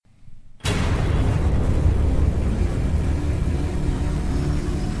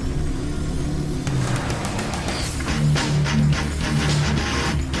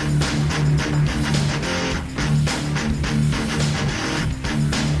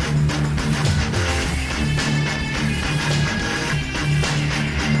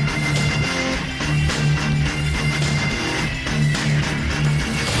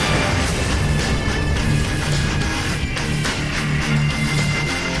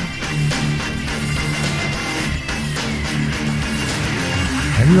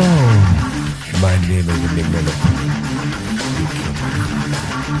Hello, my name is Enigma. You killed me.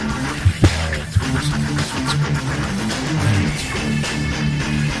 Prepare to listen to this week's program.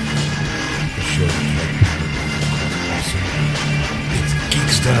 The show that awesome. It's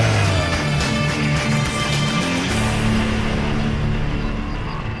Geekster.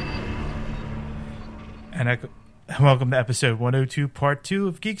 And welcome to episode 102, part 2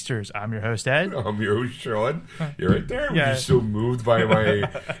 of Geeksters. I'm your host, Ed. I'm your host, Sean. You're right there. Yeah. You're so moved by my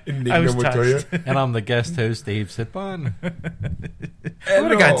Enigma. I was touched. And I'm the guest host, Dave Sitbon.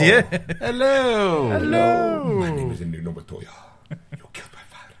 What I got to you? Hello. Hello. My name is Enigma Montoya. You killed my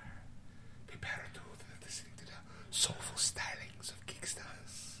father. Prepare to listen to the soulful stylings of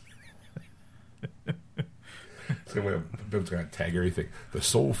Geeksters. So I'm going to tag everything. The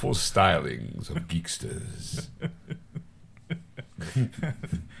soulful stylings of Geeksters.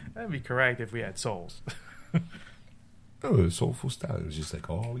 That'd be correct if we had souls. Oh, the soulful stylings. Just like,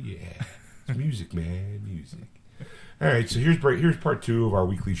 oh, yeah. It's music, man. Music. All right, so here's part 2 of our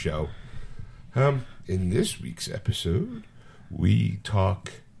weekly show. In this week's episode, we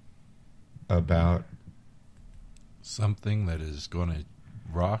talk about Something that is going to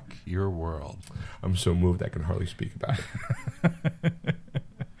rock your world. I'm so moved I can hardly speak about it.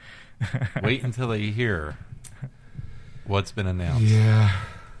 Wait until they hear what's been announced. Yeah.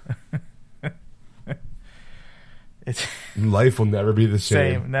 It's Life will never be the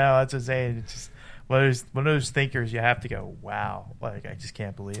same. same. No, that's what I'm saying. It's just one of those thinkers you have to go, wow. Like, I just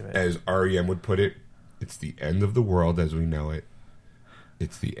can't believe it. As REM would put it, it's the end of the world as we know it.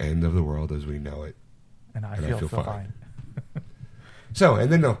 It's the end of the world as we know it. And I and feel fine. So,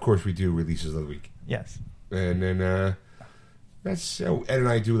 and then, of course, we do releases of the week. Yes. And then that's so Ed and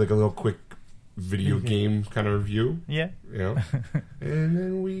I do like a little quick video game kind of review, Yeah. you know, and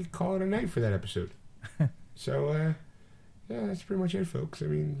then we call it a night for that episode. So yeah, that's pretty much it, folks. I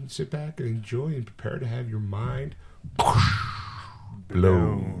mean, sit back and enjoy and prepare to have your mind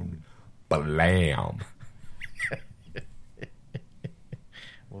blown. Blam.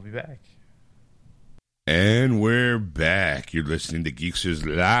 We'll be back. And we're back. You're listening to Geeksters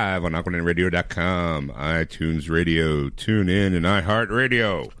live on AquanetRadio.com, iTunes Radio, TuneIn, and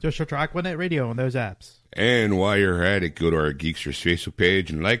iHeartRadio. Just track Aquanet Radio on those apps. And while you're at it, go to our Geeksters Facebook page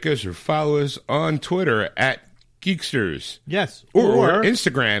and like us or follow us on Twitter at Geeksters. Yes. Or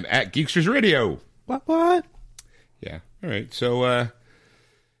Instagram at Geeksters Radio. What? Yeah. All right. So,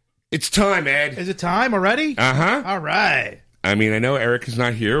 it's time, Ed. Is it time already? Uh-huh. All right. I mean, I know Eric is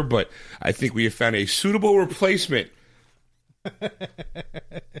not here, but I think we have found a suitable replacement. All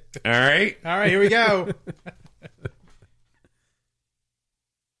right? All right, here we go.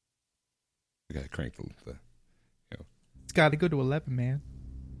 We got to crank the you know. It's got to go to 11, man.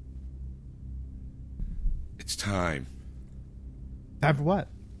 It's time. Time for what?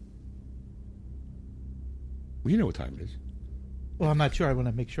 Well, you know what time it is. Well, I'm not sure. I want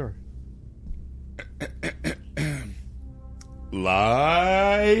to make sure.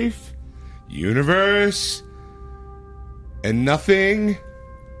 Life, universe, and nothing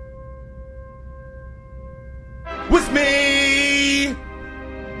with me.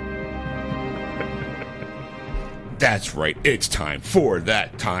 That's right. It's time for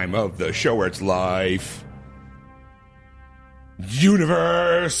that time of the show where it's life,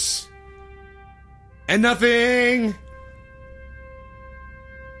 universe, and nothing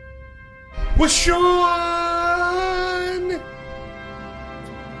with Sean.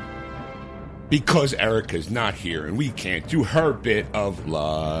 Because Erica's not here and we can't do her bit of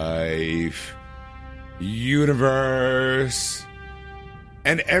life, universe,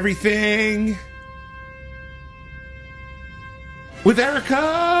 and everything with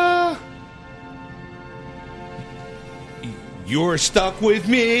Erica, you're stuck with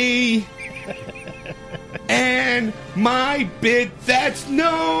me and my bit that's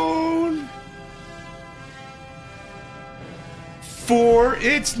known. For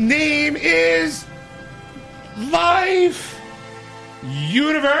its name is Life,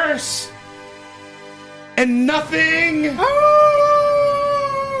 Universe, and Nothing. Oh!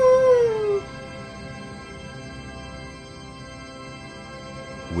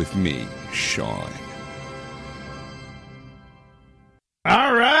 With me, Sean.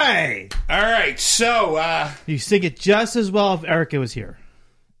 All right. All right, so, You sing it just as well if Erica was here.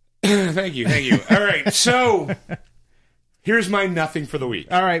 thank you. All right, so, here's my nothing for the week.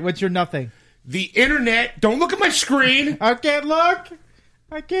 All right, what's your nothing? The internet, don't look at my screen. I can't look.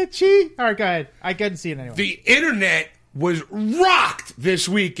 I can't cheat. All right, go ahead. I couldn't see it anyway. The internet was rocked this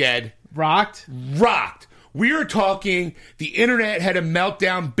weekend. Rocked? Rocked. We are talking, the internet had a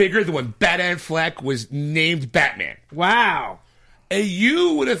meltdown bigger than when Batman Fleck was named Batman. Wow. And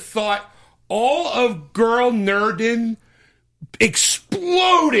you would have thought all of Girl Nerdin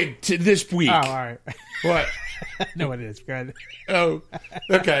exploded to this week. Oh, all right. What? I know what it is. Go ahead. Oh,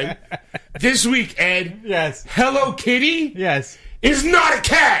 okay. This week, Ed, Yes. Hello Kitty Yes. is not a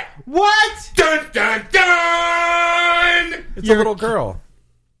cat. What? Dun, dun, dun! It's a little girl.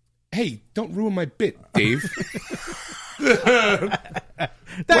 Hey, don't ruin my bit, Dave. Thanks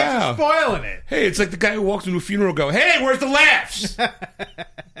Wow. for spoiling it. Hey, it's like the guy who walks into a funeral and go, hey, where's the laughs?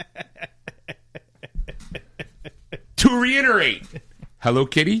 To reiterate, Hello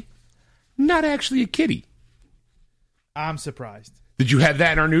Kitty, not actually a kitty. I'm surprised. Did you have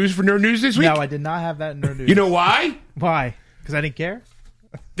that in our news for Nerd News this week? No, I did not have that in our news. You know why? why? Because I didn't care?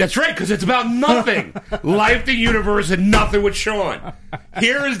 That's right, because it's about nothing. Life, the universe, and nothing with Sean.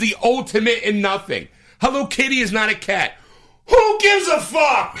 Here is the ultimate in nothing. Hello Kitty is not a cat. Who gives a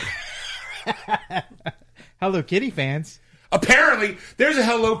fuck? Hello Kitty fans. Apparently, there's a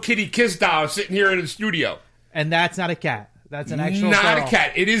Hello Kitty kiss doll sitting here in the studio. And that's not a cat. That's an actual Not girl. a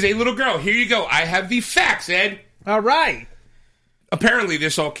cat. It is a little girl. Here you go. I have the facts, Ed. All right. Apparently,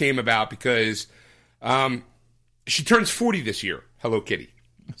 this all came about because she turns 40 this year. Hello Kitty.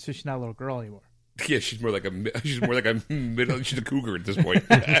 So she's not a little girl anymore. Yeah, she's more like a middle. She's a cougar at this point.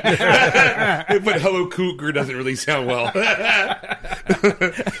 But Hello Cougar doesn't really sound well.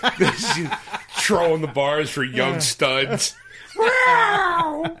 She's trolling the bars for young studs.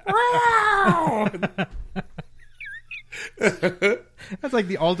 That's like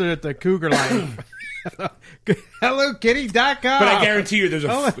the alternate to Cougar line. HelloKitty.com. But I guarantee you, there's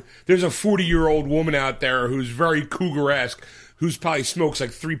a 40-year-old woman out there who's very cougar-esque, who's probably smokes like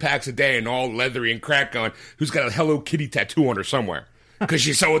 3 packs a day and all leathery and crack on, who's got a Hello Kitty tattoo on her somewhere because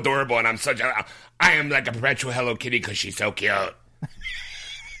she's so adorable, and I am like a perpetual Hello Kitty because she's so cute.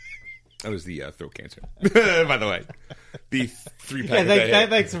 That was the throat cancer, by the way. The 3 pack. Yeah,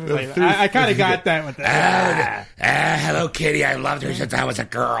 thanks for playing. I kind of got that with that. Hello Kitty, I loved her since I was a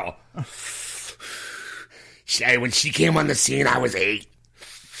girl. When she came on the scene, I was 8.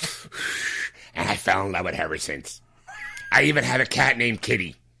 And I fell in love with her ever since. I even have a cat named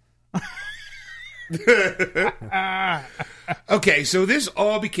Kitty. Okay, so this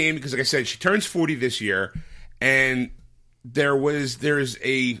all became, because like I said, she turns 40 this year, and there's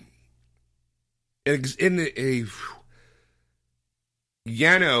a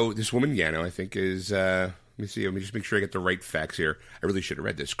Yano, this woman Yano, I think is, let me just make sure I get the right facts here. I really should have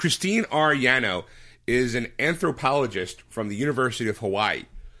read this. Christine R. Yano is an anthropologist from the University of Hawaii.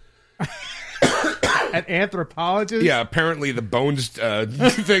 An anthropologist? Yeah, apparently the bones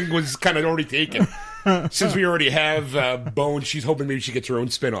thing was kind of already taken. Since we already have bones, she's hoping maybe she gets her own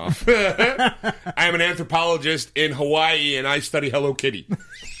spinoff. I am an anthropologist in Hawaii, and I study Hello Kitty.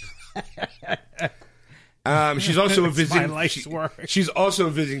 She's also she's also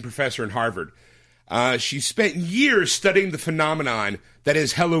a visiting professor in Harvard. She spent years studying the phenomenon that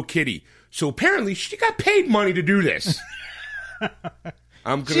is Hello Kitty. So apparently she got paid money to do this.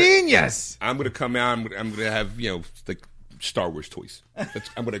 Genius! I'm going to come out. I'm going to have, like Star Wars toys.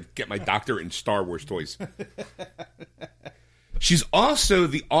 I'm going to get my doctorate in Star Wars toys. She's also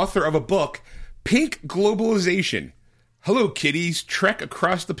the author of a book, Pink Globalization. Hello Kitty's Trek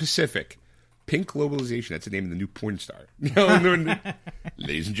Across the Pacific. Pink Globalization. That's the name of the new porn star.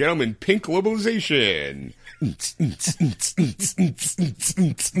 Ladies and gentlemen, Pink Globalization.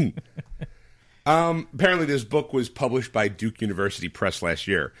 Apparently this book was published by Duke University Press last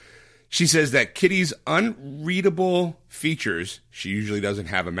year. She says that Kitty's unreadable features, she usually doesn't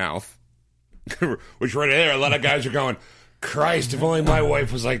have a mouth, which right there, a lot of guys are going, Christ, if only my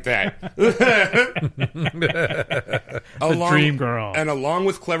wife was like that. Dream girl. And along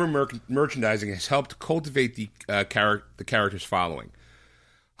with clever merchandising, has helped cultivate the character's following.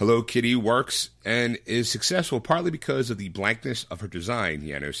 Hello Kitty works and is successful partly because of the blankness of her design,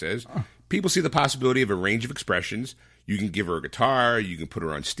 Yano says. People see the possibility of a range of expressions. You can give her a guitar, you can put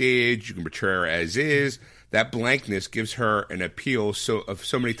her on stage, you can portray her as is. That blankness gives her an appeal of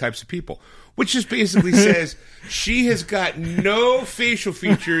so many types of people. Which just basically says she has got no facial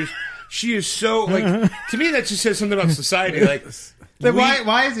features. She is so, to me that just says something about society. Then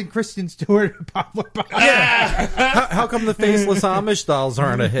why isn't Kristen Stewart a popular? How come the faceless Amish dolls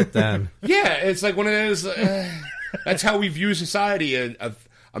aren't a hit then? Yeah, it's like one of those, that's how we view society, a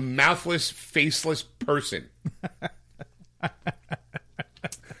mouthless, faceless person.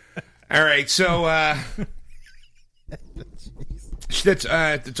 All right, so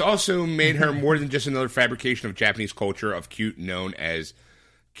it's also made her more than just another fabrication of Japanese culture of cute, known as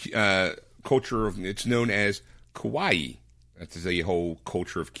it's known as kawaii. That's the whole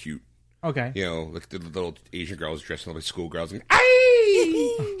culture of cute. Okay. You know, like the little Asian girls dressed up like schoolgirls and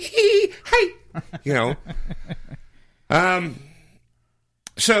hey, you know.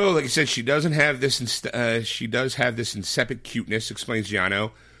 So, like I said, she doesn't have this. She does have this insipid cuteness, explains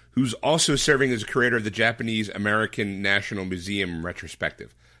Giano, who's also serving as a curator of the Japanese American National Museum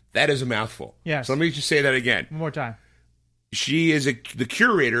retrospective. That is a mouthful. Yes. So let me just say that again. One more time. She is the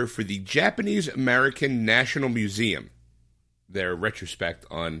curator for the Japanese American National Museum. Their retrospect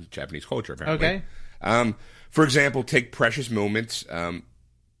on Japanese culture, apparently. Okay. For example, take Precious Moments.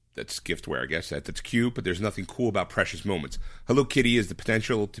 That's giftware, I guess. That's cute, but there's nothing cool about Precious Moments. Hello Kitty has the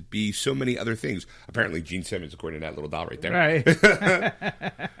potential to be so many other things. Apparently, Gene Simmons, according to that little doll right there. Right.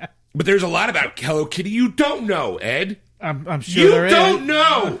 But there's a lot about Hello Kitty you don't know, Ed. I'm sure You there is. don't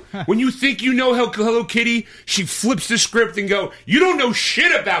know. When you think you know Hello Kitty, she flips the script and go, you don't know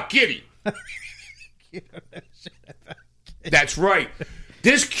shit about Kitty. That's right.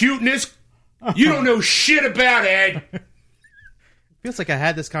 This cuteness, you don't know shit about, Ed. Feels like I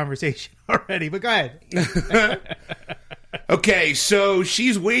had this conversation already, but go ahead. Okay, so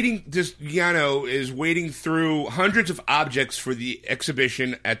she's waiting. This Yano is wading through hundreds of objects for the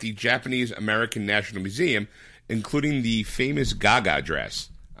exhibition at the Japanese American National Museum, including the famous Gaga dress.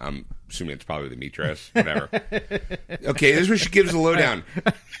 I'm assuming it's probably the meat dress. Whatever. Okay, this is where she gives the lowdown.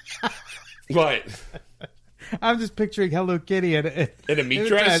 What? I'm just picturing Hello Kitty in a meat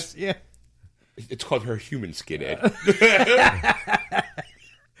dress? Yeah. It's called her human skin, Ed.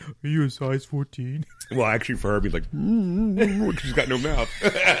 Are you a size 14? Well, actually, for her, it'd be like, she's got no mouth.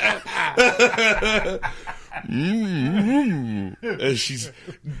 As she's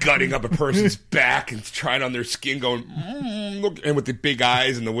gutting up a person's back and trying on their skin, going, look, and with the big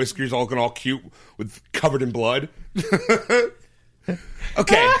eyes and the whiskers all looking all cute, with covered in blood.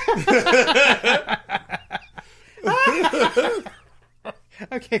 Okay.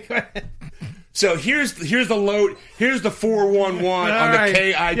 Okay, go ahead. So here's the load. Here's the 411 on the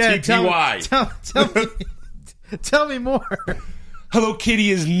KITTY. Tell me more. Hello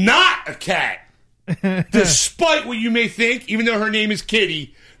Kitty is not a cat. Despite what you may think, even though her name is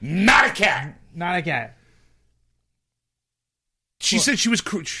Kitty, not a cat. Not a cat. She said she was.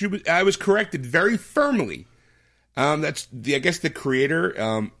 I was corrected very firmly. That's I guess the creator,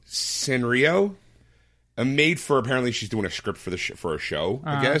 Sanrio, made for. Apparently, she's doing a script for a show.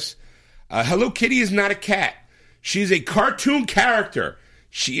 I guess. Hello Kitty is not a cat. She's a cartoon character.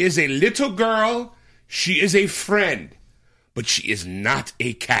 She is a little girl. She is a friend. But she is not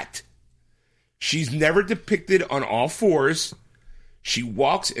a cat. She's never depicted on all fours. She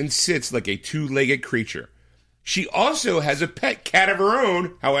walks and sits like a two-legged creature. She also has a pet cat of her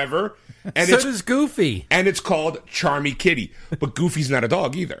own, however. And so does Goofy. And it's called Charmy Kitty. But Goofy's not a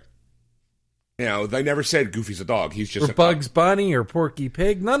dog either. You know, they never said Goofy's a dog. He's just or Bugs Bunny or Porky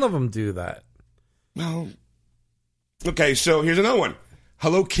Pig. None of them do that. Well, okay, so here's another one.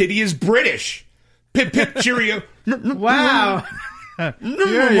 Hello Kitty is British. Pip pip cheerio. Wow.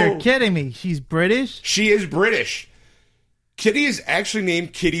 You're kidding me. She's British? She is British. Kitty is actually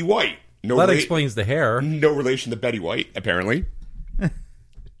named Kitty White. That explains the hair. No relation to Betty White, apparently.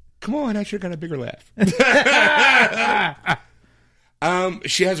 Come on, I should have got a bigger laugh.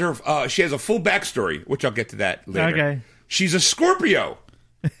 She has a full backstory, which I'll get to that later. Okay. She's a Scorpio,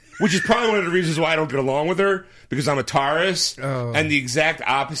 which is probably one of the reasons why I don't get along with her, because I'm a Taurus, and the exact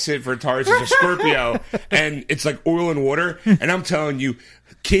opposite for a Taurus is a Scorpio, and it's like oil and water. And I'm telling you,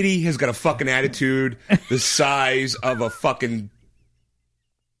 Kitty has got a fucking attitude the size of a fucking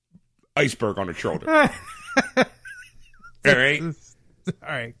iceberg on her shoulder. All right? All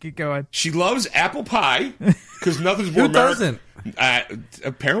right, keep going. She loves apple pie because nothing's more Who doesn't?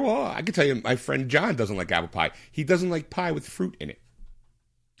 Apparently, well, I can tell you, my friend John doesn't like apple pie. He doesn't like pie with fruit in it.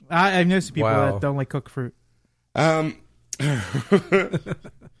 I've noticed people Wow. that don't like cooked fruit. There's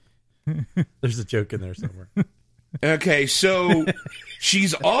a joke in there somewhere. Okay, so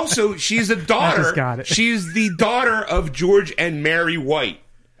she's a daughter. just got it. She's the daughter of George and Mary White.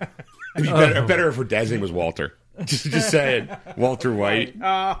 It'd be better if her dad's name was Walter. Just saying, Walter White.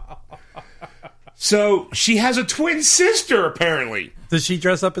 So she has a twin sister, apparently. Does she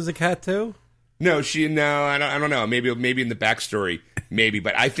dress up as a cat too? No, I don't know. Maybe in the backstory, maybe.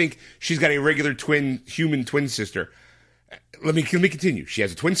 But I think she's got a regular human twin sister. Let me continue. She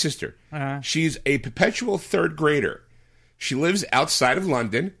has a twin sister. She's a perpetual third grader. She lives outside of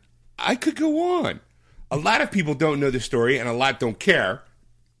London. I could go on. A lot of people don't know the story, and a lot don't care.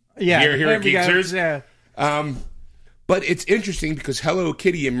 Yeah, Here at Geeksters. Yeah. But it's interesting because Hello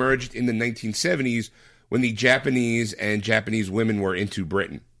Kitty emerged in the 1970s when the Japanese and Japanese women were into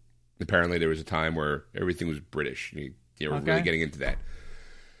Britain. Apparently, there was a time where everything was British. They were really getting into that.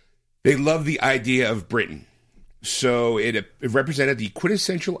 They loved the idea of Britain. So it represented the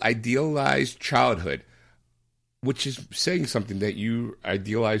quintessential idealized childhood, which is saying something that you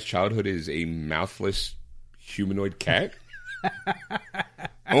idealized childhood is a mouthless humanoid cat.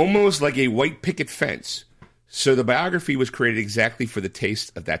 Almost like a white picket fence. So the biography was created exactly for the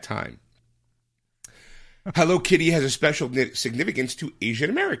taste of that time. Hello Kitty has a special significance to Asian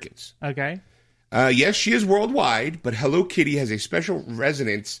Americans. Okay. Yes, she is worldwide, but Hello Kitty has a special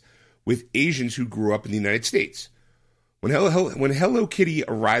resonance with Asians who grew up in the United States. When Hello Kitty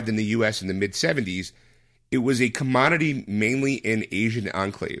arrived in the U.S. in the mid-'70s, it was a commodity mainly in Asian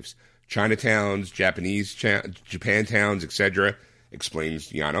enclaves, Chinatowns, Japantowns, etc.,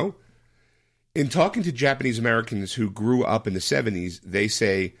 explains Yano. In talking to Japanese Americans who grew up in the 70s, they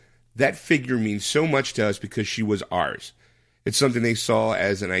say, that figure means so much to us because she was ours. It's something they saw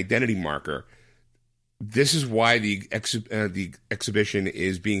as an identity marker. This is why the exhibition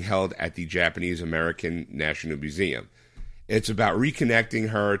is being held at the Japanese American National Museum. It's about reconnecting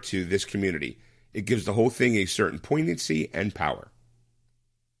her to this community. It gives the whole thing a certain poignancy and power.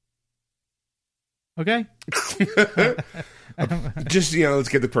 Okay. Just, let's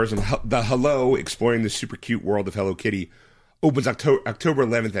get the person. The Hello, exploring the super cute world of Hello Kitty, opens October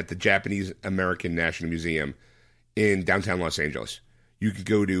 11th at the Japanese American National Museum in downtown Los Angeles. You can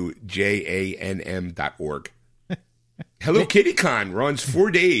go to janm.org. Hello Kitty Con runs 4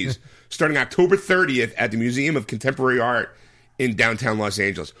 days, starting October 30th at the Museum of Contemporary Art in downtown Los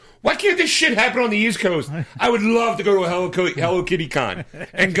Angeles. Why can't this shit happen on the East Coast? I would love to go to a Hello Kitty Con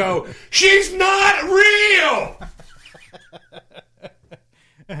and go, she's not real!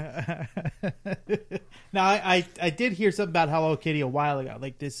 Now, I did hear something about Hello Kitty a while ago.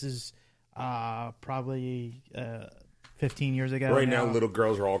 Like, this is probably 15 years ago. Right now, little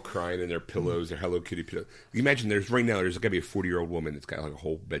girls are all crying in their pillows, their Hello Kitty pillows. You imagine there's got to be a 40-year-old woman that's got like a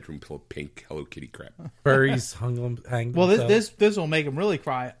whole bedroom full of pink Hello Kitty crap. Furries hang Well, themselves. this will make them really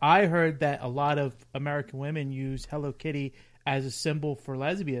cry. I heard that a lot of American women use Hello Kitty as a symbol for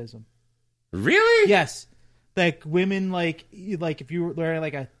lesbianism. Really? Yes, like women like if you were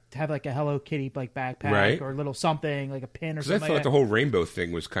wearing have a Hello Kitty backpack Right. or a little something like a pin or Because I something. thought like the that. whole rainbow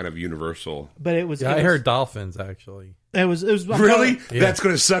thing was kind of universal. But it was. Yeah, it I was, heard dolphins actually. It was. Really? Yeah. That's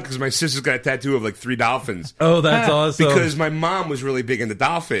going to suck because my sister's got a tattoo of like 3 dolphins. Oh, that's awesome. Because my mom was really big into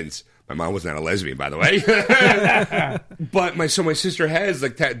dolphins. My mom was not a lesbian, by the way. But my sister has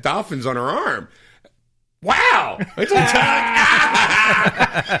like dolphins on her arm. Wow! It's like,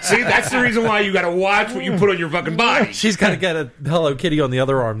 See, that's the reason why you got to watch what you put on your fucking body. she's got to get a Hello Kitty on the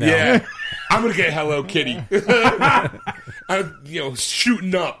other arm now. Yeah, I'm gonna get Hello Kitty. I'm,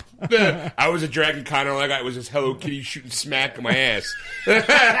 shooting up. I was a Dragon Con, all I got was this Hello Kitty shooting smack in my ass.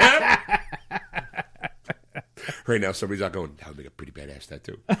 Right now, somebody's out going, that would make a pretty badass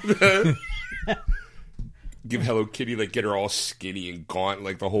tattoo. Give Hello Kitty, get her all skinny and gaunt,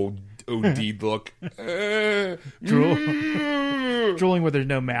 like the whole OD look. drooling where there's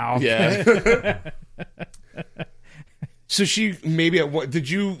no mouth. Yeah. So she maybe at what did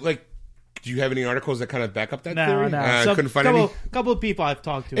you do you have any articles that kind of back up that theory? No. Couldn't find any. Couple of people I've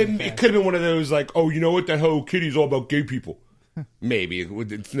talked to. in the It past. could have been one of those you know what, that Hello Kitty's all about gay people. Maybe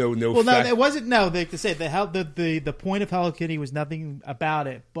it's no. Well, no, fact. it wasn't. No, they to say the point of Hello Kitty was nothing about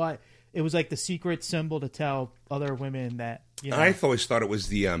it, but it was like the secret symbol to tell other women that I always thought it was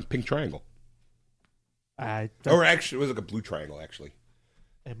the pink triangle, it or actually, it was like a blue triangle. Actually,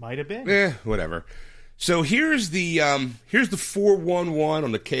 might have been. Whatever. So here's the 411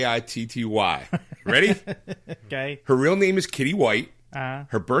 on the KITTY. Ready? Okay. Her real name is Kitty White. Uh-huh.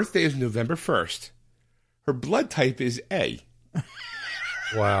 Her birthday is November 1st. Her blood type is A.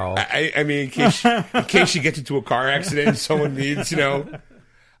 Wow. I mean, in case she gets into a car accident and someone needs,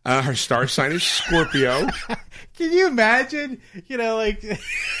 her star sign is Scorpio. Can you imagine?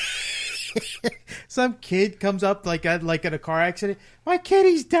 Some kid comes up in a car accident. My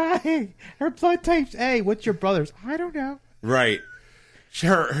kitty's dying. Her blood type's A. What's your brother's? I don't know. Right.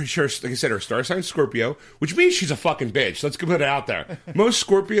 Her, like I said, her star sign is Scorpio, which means she's a fucking bitch. Let's put it out there. Most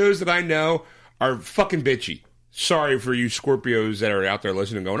Scorpios that I know are fucking bitchy. Sorry for you Scorpios that are out there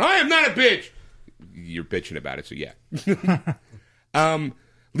listening going, I am not a bitch. You're bitching about it, so yeah. At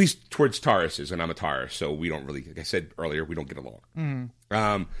least towards Tauruses, and I'm a Taurus, so we don't really, like I said earlier, we don't get along.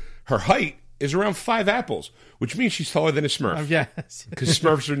 Her height is around 5 apples, which means she's taller than a Smurf. Oh, yes. Because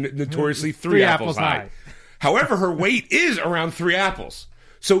Smurfs are notoriously 3 3 apples apples high. high. However, her weight is around 3 apples.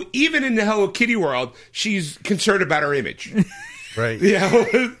 So even in the Hello Kitty world, she's concerned about her image. Right.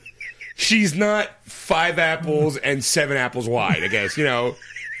 Yeah. She's not 5 apples and 7 apples wide, I guess.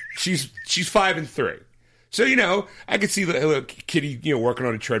 She's 5 and 3. So, I could see the little kitty, working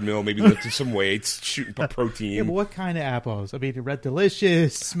on a treadmill, maybe lifting some weights, shooting protein. Yeah, but what kind of apples? I mean, Red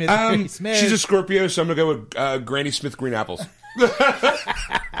Delicious, Smith. Smith. She's a Scorpio, so I'm going to go with Granny Smith green apples.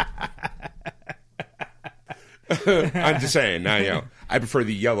 I'm just saying. Now, I prefer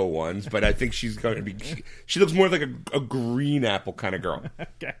the yellow ones, but I think she's going to be... She looks more like a green apple kind of girl.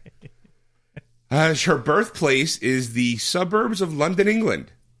 Okay. Her birthplace is the suburbs of London,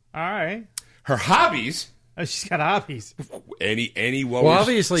 England. All right. Her hobbies... Oh, she's got hobbies. Well,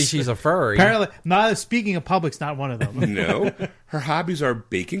 obviously she's a furry. Apparently, speaking of Publix, not one of them. No. Her hobbies are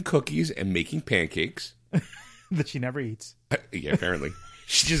baking cookies and making pancakes. That she never eats. Yeah, apparently.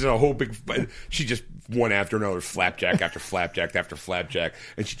 She just a whole big... She just one after another, flapjack after flapjack after flapjack,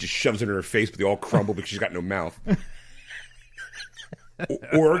 and she just shoves it in her face, but they all crumble because she's got no mouth.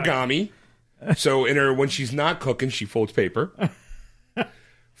 Origami. So when she's not cooking, she folds paper.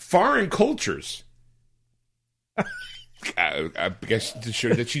 Foreign cultures. I guess to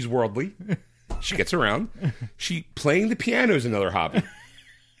show that she's worldly. She gets around. She playing the piano is another hobby.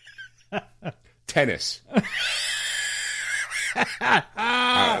 Tennis.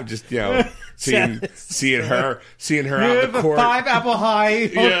 Just seeing her out in the court. 5 apple high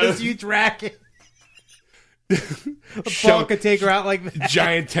on this huge racket. A ball could take her out like that.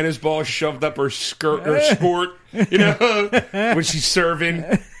 Giant tennis ball shoved up her skirt or sport. When she's serving.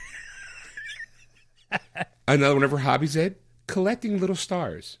 Another one of her hobbies, Ed, collecting little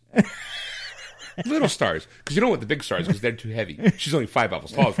stars. Little stars. Because you don't want the big stars because they're too heavy. She's only 5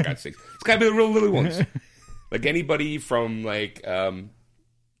 apples tall, for God's sake. It's got to be the real little ones. Like anybody from,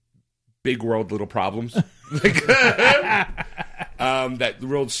 Big World Little Problems. That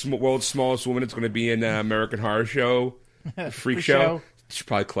world's smallest woman that's going to be in American Horror Show, Freak Show. She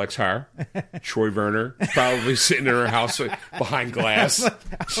probably collects her. Troy Verner probably sitting in her house behind glass.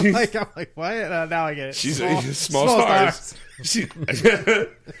 I'm like, what? Now I get it. She's small stars.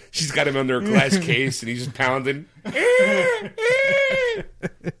 She's got him under a glass case, and he's just pounding.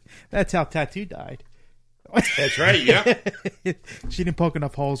 That's how Tattoo died. That's right, yeah. She didn't poke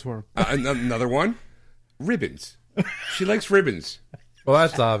enough holes for him. Another one, ribbons. She likes ribbons. Well,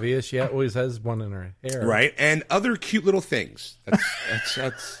 that's obvious. She always has one in her hair. Right, and other cute little things.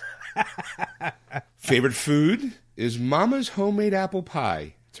 That's favorite food is Mama's homemade apple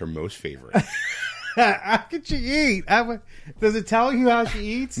pie. It's her most favorite. How can she eat? Does it tell you how she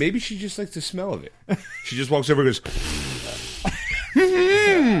eats? Maybe she just likes the smell of it. She just walks over and goes...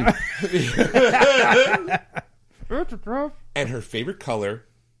 And her favorite color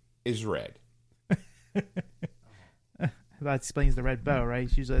is red. That explains the red bow, right?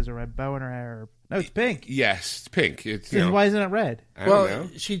 She usually has a red bow in her hair. No, it's pink. Yes, it's pink. It's, why isn't it red? I don't know.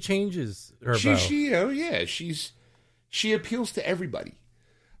 She changes her bow. She appeals to everybody.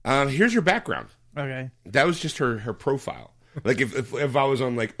 Here's her background. Okay. That was just her profile. Like if I was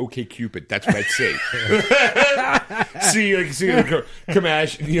on OkCupid, that's what I'd say. see her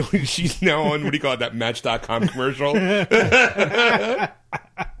Kamash, she's now on what do you call it, that Match.com commercial.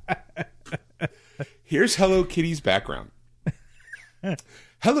 Here's Hello Kitty's background.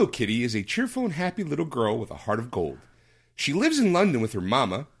 Hello Kitty is a cheerful and happy little girl with a heart of gold. She lives in London with her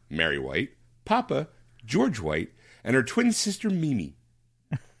mama, Mary White, Papa, George White, and her twin sister, Mimi.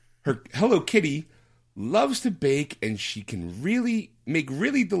 Her Hello Kitty loves to bake, and she can make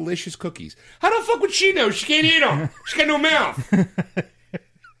really delicious cookies. How the fuck would she know? She can't eat them. She's got no mouth.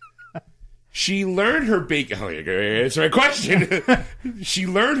 She learned her baking... Oh, you're going to answer my question. She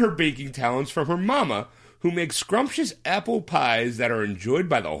learned her baking talents from her mama, who makes scrumptious apple pies that are enjoyed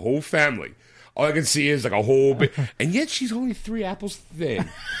by the whole family. All I can see is a whole bit... And yet she's only 3 apples thin.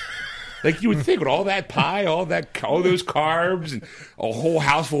 You would think with all that pie, all those carbs, and a whole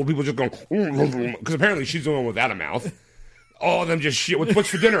house full of people just going... Because apparently she's the one without a mouth. All of them just shit. What's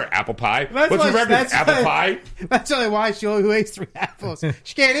for dinner? Apple pie. What's for breakfast? Apple pie. That's only why she only eats 3 apples.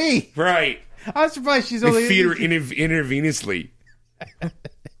 She can't eat. Right. I'm surprised she's They only... feed her intravenously.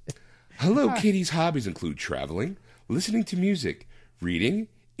 Hello Kitty's hobbies include traveling, listening to music, reading,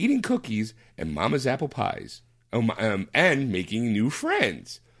 eating cookies, and Mama's apple pies. And making new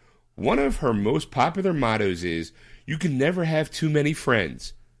friends. One of her most popular mottos is, "You can never have too many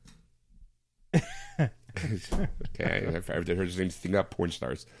friends." Okay, I've heard the same thing about porn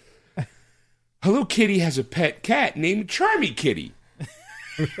stars. Hello Kitty has a pet cat named Charmy Kitty.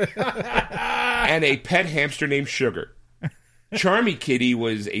 And a pet hamster named Sugar. Charmy Kitty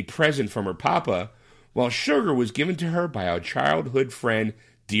was a present from her papa, while Sugar was given to her by our childhood friend,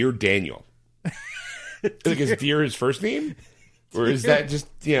 Dear Daniel. Is Dear his first name? Or is that just,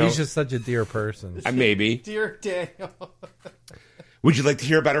 He's just such a dear person. Maybe. Dear Daniel. Would you like to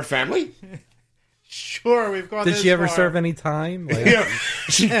hear about her family? Sure, we've gone. Did this she ever far. serve any time? Like, Yeah,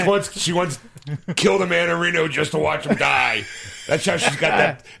 she once killed a man in Reno just to watch him die. That's how she's got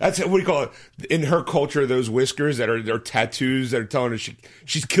that. That's what do you call it in her culture? Those whiskers that are tattoos that are telling her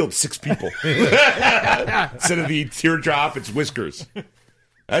she's killed 6 people instead of the teardrop. It's whiskers.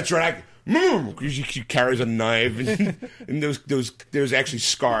 That's right. She carries a knife, and those actually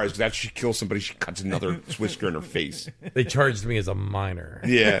scars. That's she kills somebody. She cuts another whisker in her face. they charged me as a minor.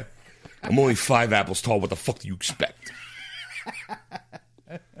 Yeah, I'm only 5 apples tall. What the fuck do you expect?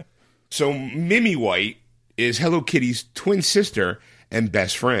 So Mimi White is Hello Kitty's twin sister and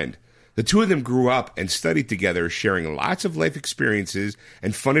best friend. The two of them grew up and studied together, sharing lots of life experiences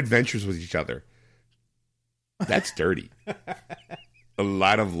and fun adventures with each other. That's dirty. A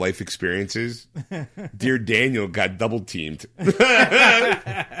lot of life experiences. Dear Daniel got double teamed.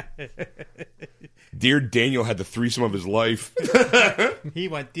 Dear Daniel had the threesome of his life. He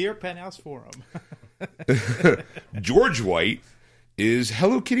went Deer Penthouse Forum. George White is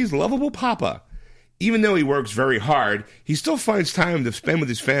Hello Kitty's lovable papa. Even though he works very hard, he still finds time to spend with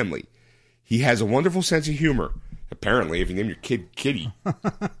his family. He has a wonderful sense of humor. Apparently, if you name your kid Kitty.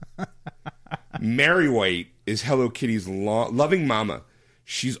 Mary White is Hello Kitty's loving mama.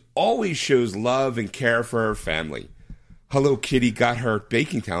 She's always shows love and care for her family. Hello Kitty got her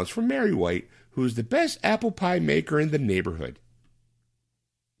baking talents from Mary White, who is the best apple pie maker in the neighborhood.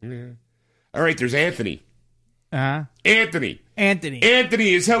 Yeah. All right, there's Anthony. Anthony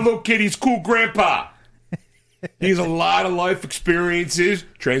is Hello Kitty's cool grandpa. He has a lot of life experiences.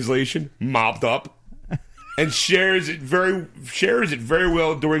 Translation: mobbed up. And shares it very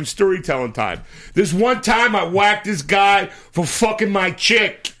well during storytelling time. This one time I whacked this guy for fucking my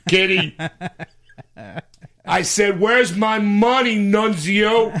chick, Kitty. I said, "Where's my money,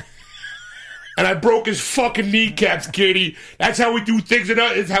 Nunzio?" And I broke his fucking kneecaps, Kitty. That's how we do things.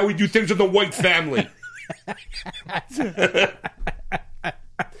 It's how we do things in the White family.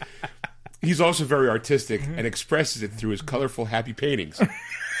 He's also very artistic and expresses it through his colorful, happy paintings.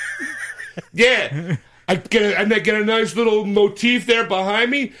 Yeah. I get a nice little motif there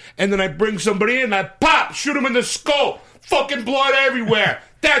behind me, and then I bring somebody in and I pop, shoot him in the skull. Fucking blood everywhere.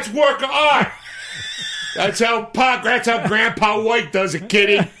 That's work of art. That's how Grandpa White does it,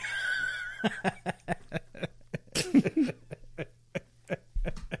 Kitty.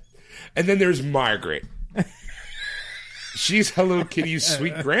 And then there's Margaret. She's Hello Kitty's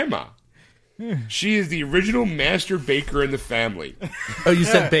sweet grandma. She is the original master baker in the family. Oh, you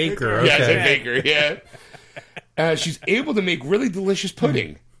said baker. Okay. Yeah, I said baker, yeah. She's able to make really delicious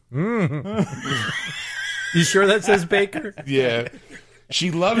pudding. You sure that says baker? Yeah.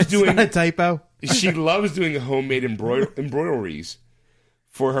 She loves doing Not a typo. She loves doing homemade embroideries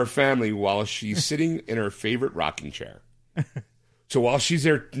for her family while she's sitting in her favorite rocking chair. So while she's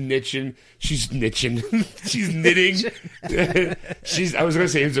there she's knitting. I was going to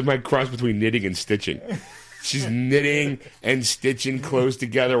say it's a cross between knitting and stitching. She's knitting and stitching clothes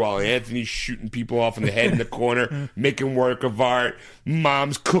together while Anthony's shooting people off in the head in the corner, making work of art.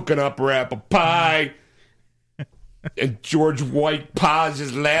 Mom's cooking up her apple pie. And George White Pa's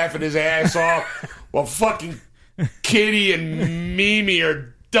just laughing his ass off while fucking Kitty and Mimi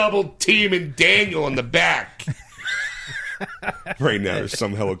are double teaming Daniel in the back. Right now, there's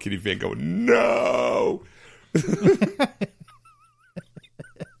some Hello Kitty fan going, no.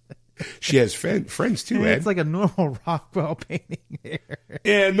 She has friends too, Ed. It's like a normal Rockwell painting there.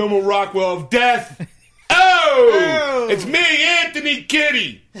 Yeah, normal Rockwell of death. Oh! It's me, Anthony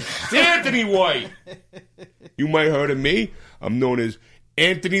Kitty. It's Anthony White. You might have heard of me. I'm known as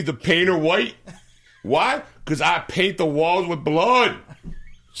Anthony the Painter White. Why? Because I paint the walls with blood.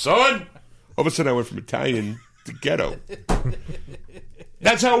 Son. All of a sudden I went from Italian to ghetto.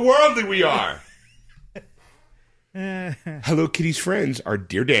 That's how worldly we are. Hello Kitty's friends are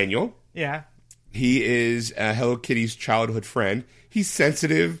Dear Daniel. Yeah. He is Hello Kitty's childhood friend. He's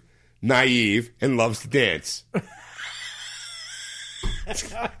sensitive, naive, and loves to dance.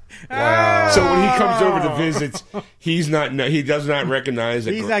 Wow. So when he comes over to visit, he does not recognize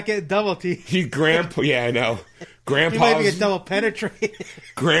that He's not getting double teeth. he's grandpa. Yeah, I know. He might be getting Grandpa's double penetrated.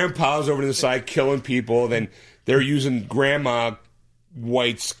 over to the side killing people. Then they're using Grandma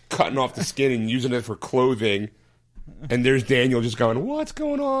White's cutting off the skin and using it for clothing. And there's Daniel just going, "What's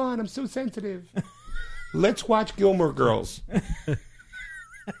going on? I'm so sensitive. Let's watch Gilmore Girls."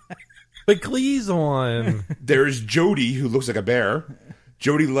 But Glee's on. There's Jody, who looks like a bear.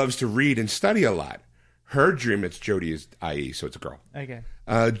 Jody loves to read and study a lot. Her dream, it's Jody is IE, so it's a girl. Okay.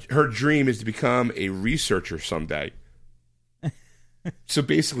 Her dream is to become a researcher someday. So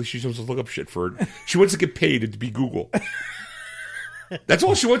basically, she wants to look up shit for her. She wants to get paid to be Google. That's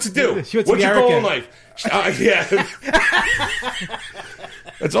all she wants to do. She wants to What's be your goal in Erica. life? Yeah.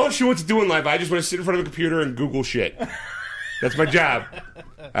 That's all she wants to do in life. I just want to sit in front of a computer and Google shit. That's my job.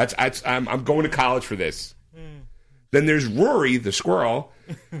 I'm going to college for this. Then there's Rory, the squirrel.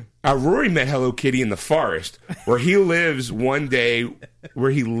 Rory met Hello Kitty in the forest, where he lives one day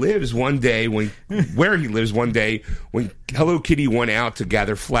when Hello Kitty went out to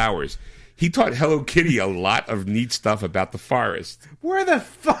gather flowers. He taught Hello Kitty a lot of neat stuff about the forest. Where the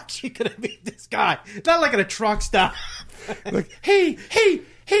fuck she gonna meet this guy? Not like at a truck stop. Like, hey,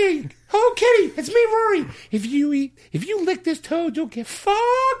 Hello Kitty, it's me, Rory. If you lick this toad, you'll get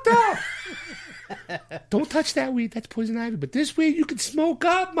fucked up. Don't touch that weed. That's poison ivy. But this weed you can smoke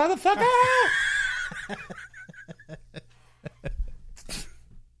up, motherfucker.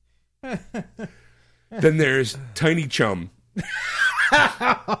 Then there's Tiny Chum.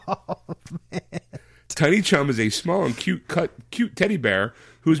 Tiny Chum is a small and cute teddy bear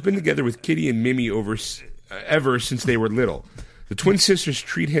who's been together with Kitty and Mimi ever since they were little. The twin sisters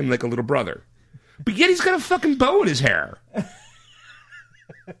treat him like a little brother. But yet he's got a fucking bow in his hair.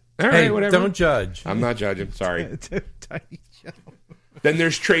 All right, Hey, whatever. don't judge. I'm not judging. Sorry. Then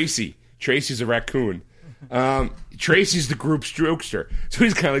there's Tracy. Tracy's a raccoon. Tracy's the group jokester, so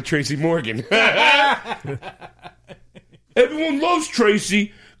he's kind of like Tracy Morgan. Everyone loves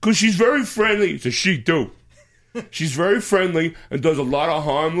Tracy because she's very friendly. It's a she too. She's very friendly and does a lot of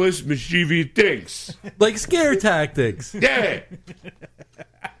harmless, mischievous things. Like scare tactics. Yeah.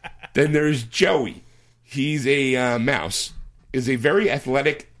 Then there's Joey. He's a mouse. Is a very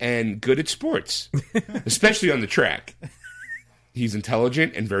athletic and good at sports, especially on the track. He's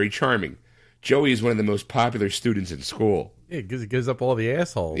intelligent and very charming. Joey is one of the most popular students in school. Yeah, it gives up all the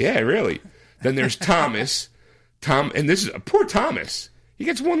assholes. Yeah, really. Then there's Thomas. And this is poor Thomas. He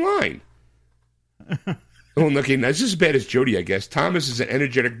gets one line. Oh, okay, now this is as bad as Jody, I guess. Thomas is an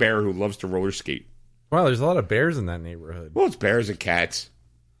energetic bear who loves to roller skate. Wow, there's a lot of bears in that neighborhood. Well, it's bears and cats,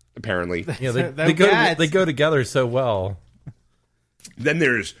 apparently. Yeah, Them they cats. go together so well. Then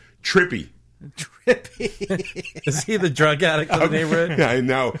there's Trippy. Is he the drug addict of the neighborhood? I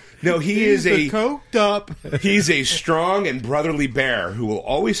know. No, he's coked up. He's a strong and brotherly bear who will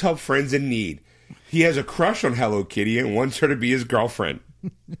always help friends in need. He has a crush on Hello Kitty and wants her to be his girlfriend.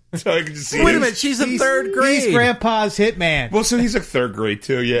 So I can just see Wait a him. minute, she's in third grade. He's Grandpa's hitman. Well, so he's like third grade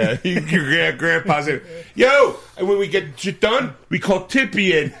too, yeah. Grandpa's in. Yo, and when we get shit done, we call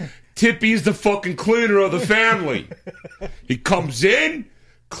Tippy in. Tippy's the fucking cleaner of the family. He comes in,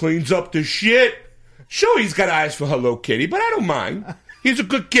 cleans up the shit. Sure, he's got eyes for Hello Kitty, but I don't mind. He's a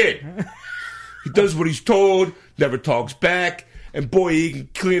good kid. He does what he's told, never talks back, and boy, he can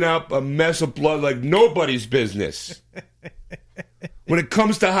clean up a mess of blood like nobody's business. When it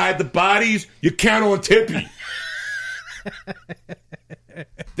comes to hide the bodies, you count on Tippy.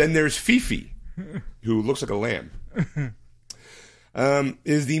 Then there's Fifi, who looks like a lamb.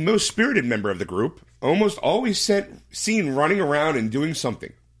 Is the most spirited member of the group, almost always seen running around and doing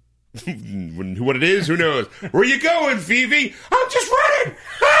something. What it is, who knows? Where you going, Fifi? I'm just running!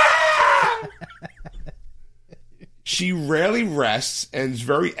 Ah! She rarely rests and is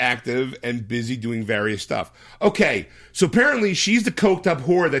very active and busy doing various stuff. Okay, so apparently she's the coked up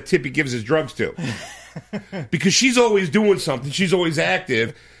whore that Tippy gives his drugs to. Because she's always doing something. She's always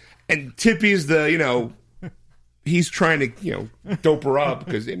active. And Tippy's the, he's trying to, dope her up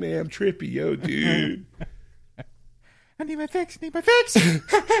because, hey, man, I'm trippy, yo, dude. I need my fix.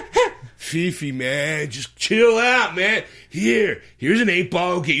 Fifi, man, just chill out, man. Here's an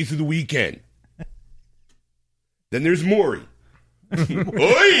 8-ball, get you through the weekend. Then there's Maury.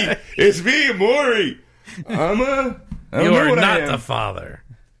 Oi, it's me, Maury. You are not the father.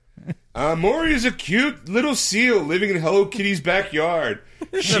 Maury is a cute little seal living in Hello Kitty's backyard.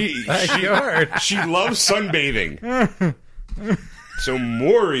 She loves sunbathing. So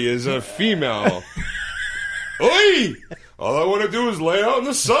Maury is a female. Oi! All I want to do is lay out in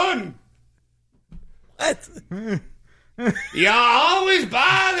the sun. What? You always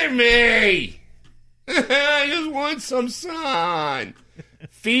bother me. I just want some sun.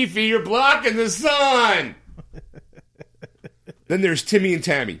 Fifi, you're blocking the sun. Then there's Timmy and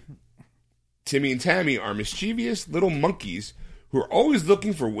Tammy. Timmy and Tammy are mischievous little monkeys who are always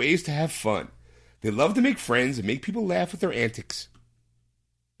looking for ways to have fun. They love to make friends and make people laugh with their antics.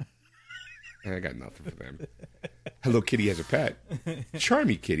 I got nothing for them. Hello Kitty has a pet.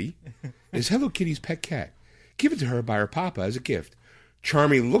 Charmy Kitty is Hello Kitty's pet cat, given to her by her papa as a gift.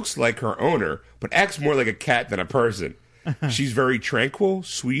 Charmy looks like her owner, but acts more like a cat than a person. She's very tranquil,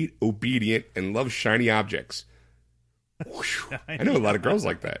 sweet, obedient, and loves shiny objects. Whew. I know a lot of girls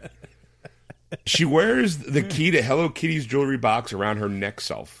like that. She wears the key to Hello Kitty's jewelry box around her neck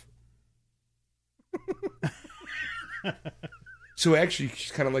self. So actually,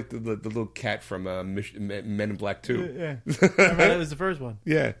 she's kind of like the little cat from Men in Black 2. Yeah. Remember, that was the first one.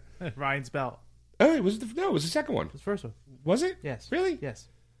 Yeah. Ryan's belt. Oh, it was it was the second one. It was the first one. Was it? Yes. Really? Yes.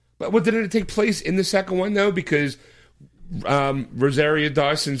 But what didn't it take place in the second one though? Because Rosario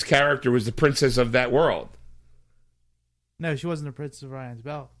Dawson's character was the princess of that world. No, she wasn't the princess of Ryan's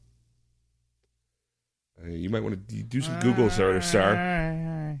belt. You might want to do some Google search, sir. All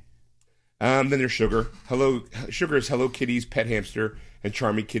right. Then there's Sugar. Sugar is Hello Kitty's pet hamster and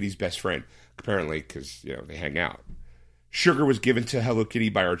Charming Kitty's best friend, apparently, because they hang out. Sugar was given to Hello Kitty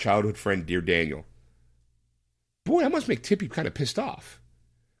by our childhood friend, Dear Daniel. Boy, that must make Tippy kind of pissed off.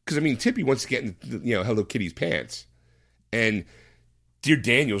 Because, Tippy wants to get in, Hello Kitty's pants. And Dear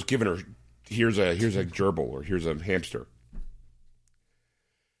Daniel's giving her, here's a gerbil, or here's a hamster.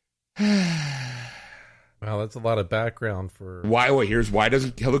 Wow, that's a lot of background for... Why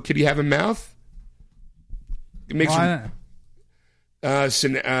doesn't Hello Kitty have a mouth? It makes him...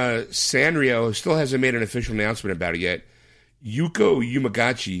 Sanrio still hasn't made an official announcement about it yet. Yuko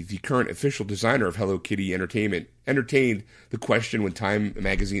Yumagachi, the current official designer of Hello Kitty Entertainment, entertained the question when Time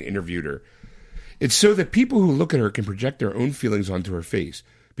magazine interviewed her. It's so that people who look at her can project their own feelings onto her face,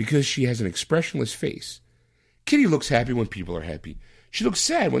 because she has an expressionless face. Kitty looks happy when people are happy. She looks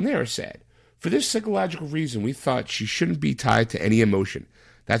sad when they are sad. For this psychological reason, we thought she shouldn't be tied to any emotion.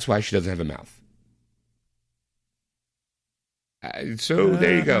 That's why she doesn't have a mouth. So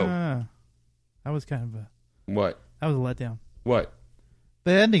there you go. That was kind of a... What? That was a letdown. What?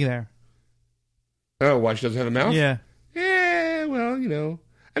 The ending there. Oh, why she doesn't have a mouth? Yeah. Yeah, well, I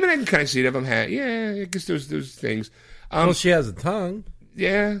can kind of see it if I'm yeah, I guess those things. Well, she has a tongue.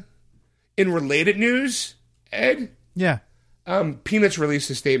 Yeah. In related news, Ed? Yeah. Peanuts released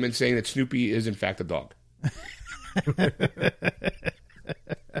a statement saying that Snoopy is in fact a dog.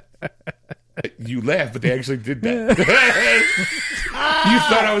 You laugh, but they actually did that. You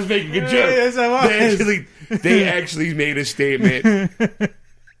thought I was making a joke. Yes, I was. They actually made a statement.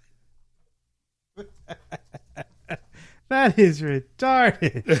 That is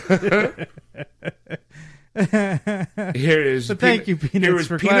retarded. Here it is. So thank you, Peanuts,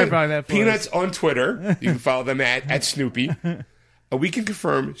 for clarifying that for Peanuts us. on Twitter. You can follow them at Snoopy. We can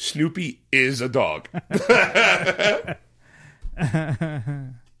confirm Snoopy is a dog.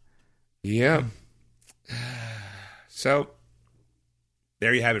 Yeah. So,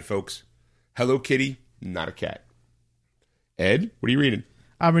 there you have it, folks. Hello Kitty, not a cat. Ed, what are you reading?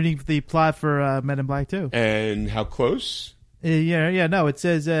 I'm reading the plot for Men in Black 2. And how close? No, it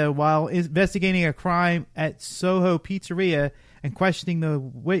says, while investigating a crime at Soho Pizzeria and questioning the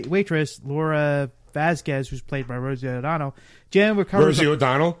waitress, Laura Vasquez, who's played by Rosie O'Donnell, Jan recovers... Rosie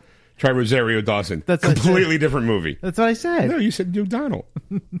O'Donnell? Try Rosario Dawson. That's what completely different movie. That's what I said. No, you said O'Donnell.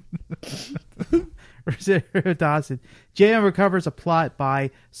 Rosario Dawson. Jan recovers a plot by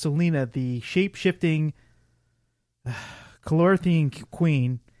Selena, the shape-shifting Calorthian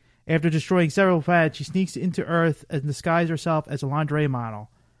queen. After destroying several planets, she sneaks into Earth and disguises herself as a lingerie model.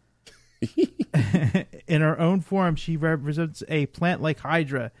 In her own form, she represents a plant-like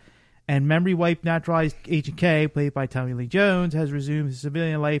Hydra. And memory wipe naturalized Agent K, played by Tommy Lee Jones, has resumed his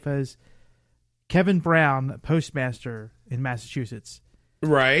civilian life as Kevin Brown, postmaster in Massachusetts.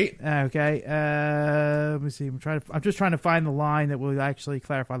 Right. Okay. Let me see. I'm just trying to find the line that will actually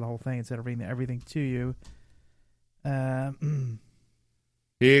clarify the whole thing instead of reading everything to you. Here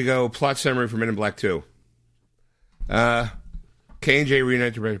you go. Plot summary for Men in Black 2. K&J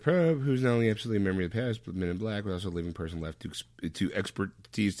reunite to Red Probe, who's not only absolutely a memory of the past, but Men in Black, but also a living person left to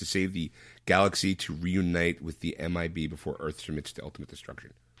expertise to save the galaxy to reunite with the MIB before Earth submits to ultimate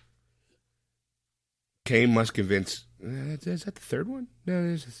destruction. K must convince... is that the third one? No,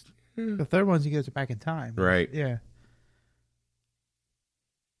 there's... The third one's he goes back in time. Right. Yeah.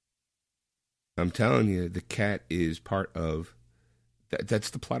 I'm telling you, the cat is part of... That's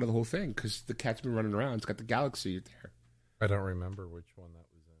the plot of the whole thing, because the cat's been running around. It's got the galaxy there. I don't remember which one that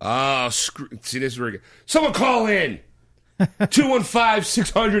was in. Oh, see, this is where... Someone call in!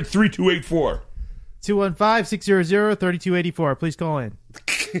 215-600-3284. 215-600-3284. Please call in.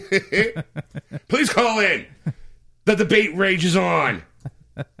 Please call in. The debate rages on.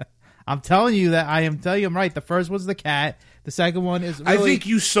 I'm telling you I'm right. The first one's the cat. The second one is really... I think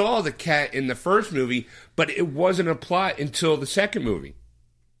you saw the cat in the first movie, but it wasn't a plot until the second movie.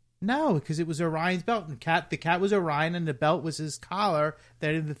 No, because it was Orion's belt. And the cat was Orion, and the belt was his collar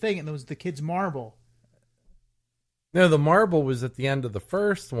that in the thing, and it was the kid's marble. No, the marble was at the end of the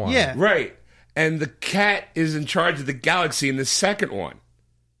first one. Yeah. Right. And the cat is in charge of the galaxy in the second one.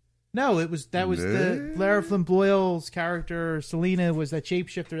 No, that was the Lara Flynn Boyle's character. Selena was that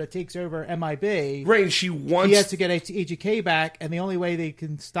shapeshifter that takes over MIB. Right, and she wants... He has to get Agent K back, and the only way they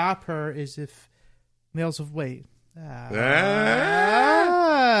can stop her is if males of wait. All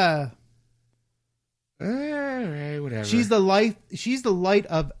right, whatever. She's the light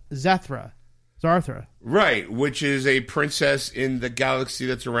of Zarthra. Right, which is a princess in the galaxy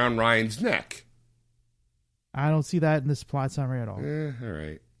that's around Ryan's neck. I don't see that in this plot summary at all. All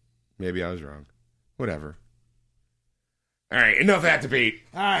right. Maybe I was wrong. Whatever. All right, enough of that debate.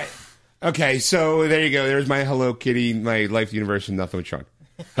 All right. Okay, so there you go. There's my Hello Kitty, my life universe, and nothing with Sean.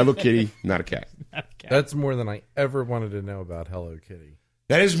 Hello Kitty, not a cat. That's more than I ever wanted to know about Hello Kitty.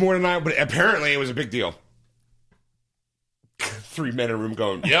 That is more than I, but apparently it was a big deal. 3 men in a room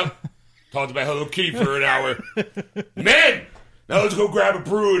going, yep, talked about Hello Kitty for an hour. Men, now let's go grab a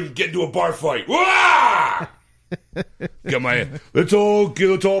brew and get into a bar fight. Wah! Let's all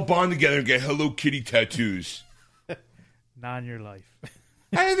bond together and get Hello Kitty tattoos. Not in your life.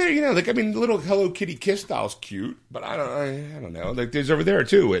 The little Hello Kitty kiss doll's cute, but I don't know. Like there's over there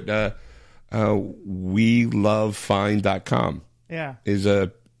too at WeLoveFine.com. Yeah. Is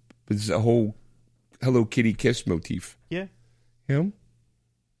a whole Hello Kitty kiss motif. Yeah. Yeah.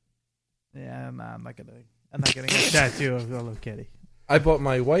 Yeah, I'm not getting a tattoo of Hello Kitty. I bought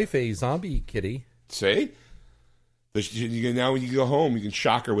my wife a zombie kitty. See? Now when you go home, you can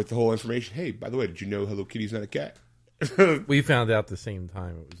shock her with the whole information. Hey, by the way, did you know Hello Kitty's not a cat? We found out the same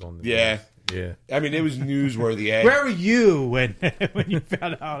time it was on the Yeah. news. Yeah. I mean, it was newsworthy. Where were you when you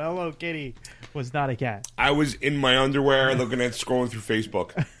found out Hello Kitty was not a cat? I was in my underwear looking at scrolling through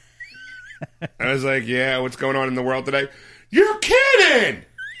Facebook. I was like, yeah, what's going on in the world today? You're kidding!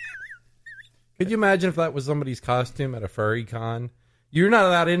 Could you imagine if that was somebody's costume at a furry con? You're not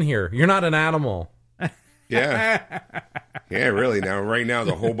allowed in here. You're not an animal. Yeah. Yeah, really. Now, right now,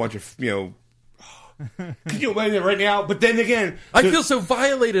 there's a whole bunch of, Can you imagine right now? But then again... I feel so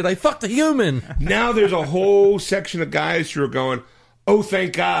violated. I fucked a human. Now there's a whole section of guys who are going, oh,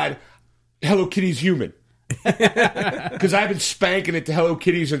 thank God, Hello Kitty's human. Because I've been spanking it to Hello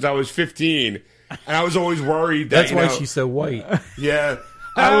Kitty since I was 15. And I was always worried that... That's why she's so white. Yeah.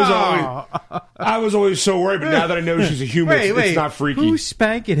 I was always so worried, but now that I know she's a human, it's not freaky. Who's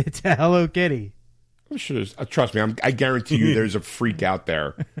spanking it to Hello Kitty? I'm sure there's, trust me, I guarantee you there's a freak out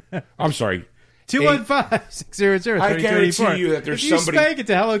there. I'm sorry. 215-600-3284. I guarantee you that there's if you somebody... spank it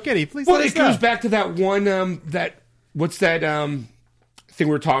to Hello Kitty, please Well, let it us know. goes back to that one, what's that thing we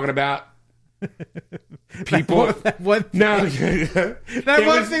were talking about? People... that one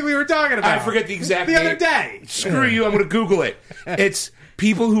thing we were talking about. I forget the exact the name. other day. Screw you, I'm going to Google it. It's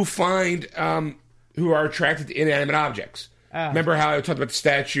people who find... who are attracted to inanimate objects. Remember how I talked about the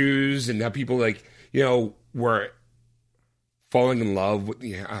statues and how people, were falling in love with...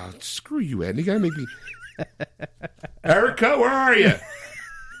 screw you, Ed. You got to make me... Erica, where are you?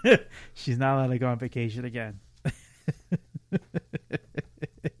 She's not allowed to go on vacation again.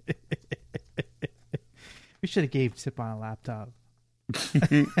 We should have gave Sip on a laptop.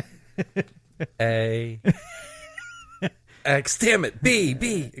 A. X. Damn it. B.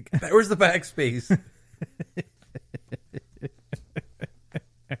 Where's the backspace?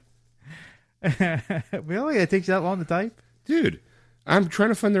 Really? It takes that long to type? Dude, I'm trying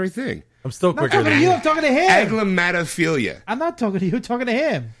to find the right thing. I'm still I'm not quicker talking to than you. you. I'm talking to him. Aglamatophilia. I'm not talking to you. I'm talking to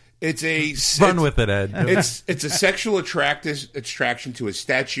him. It's a... Run with it, Ed. It's a sexual attraction to a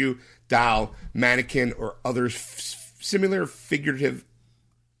statue, doll, mannequin, or other similar figurative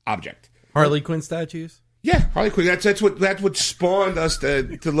object. Harley Quinn statues? Yeah, Harley Quinn. That's what spawned us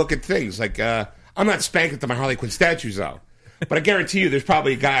to look at things. Like, I'm not spanking to my Harley Quinn statues, though. But I guarantee you there's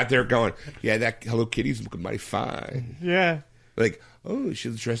probably a guy out there going, yeah, that Hello Kitty's looking mighty fine. Yeah. Like, oh,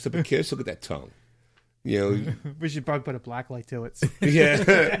 she's dressed up a kiss. Look at that tongue. We should probably put a black light to it.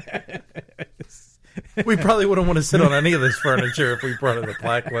 Yeah. We probably wouldn't want to sit on any of this furniture if we brought in a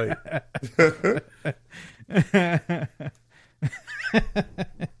black light.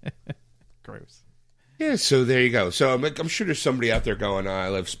 Gross. Yeah, so there you go. So I'm sure there's somebody out there going, I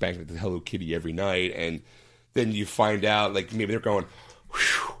love spanking the Hello Kitty every night. And then you find out, like, maybe they're going,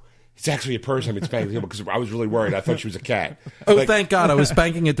 whew, it's actually a person I've been spanking because I was really worried. I thought she was a cat. Oh, thank God. I was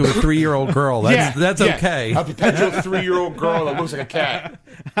spanking it to a 3-year-old girl. That's okay. A perpetual 3-year-old girl that looks like a cat.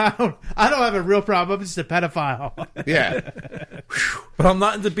 I don't have a real problem. I'm just a pedophile. Yeah. But I'm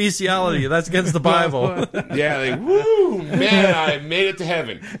not into bestiality. That's against the Bible. Yeah, like, woo, man, I made it to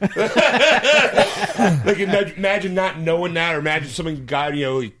heaven. Like, imagine not knowing that, or imagine some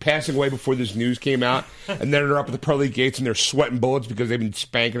guy, passing away before this news came out, and then they're up at the pearly gates and they're sweating bullets because they've been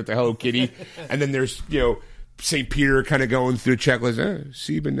spanking at the Hello Kitty, and then there's, St. Peter kind of going through the checklist.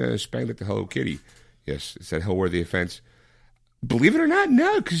 See, you've been spanked at the Hello Kitty. Yes, is that hell-worthy offense? Believe it or not,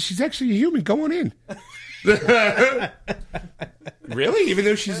 no, because she's actually a human. Go on in. Really? Even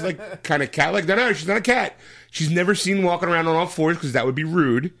though she's like kind of cat-like? No, she's not a cat. She's never seen walking around on all fours because that would be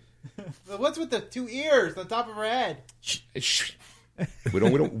rude. What's with the 2 ears on top of her head? Shh. We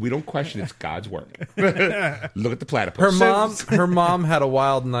don't question. It's God's work. Look at the platypus. Her mom had a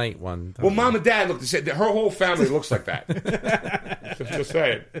wild night one time. Well, mom and dad look the same. Her whole family looks like that. Just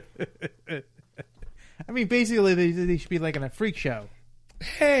saying. I mean, basically, they should be like in a freak show.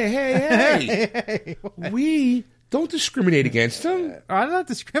 Hey. We don't discriminate against them. I'm not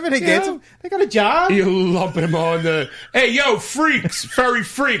discriminating against them. They got a job. You lumping them on the... Hey, yo, freaks. Furry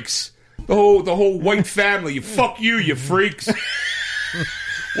freaks. The whole white family. Fuck you freaks.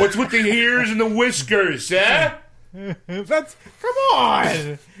 What's with the ears and the whiskers, eh? Come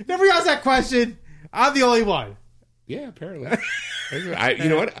on. Nobody asked that question. I'm the only one. Yeah, apparently. You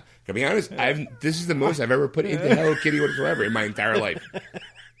know what? To be honest, this is the most I've ever put into Hello Kitty whatsoever in my entire life.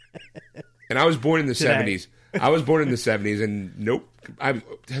 And I was born in the 70s. And nope.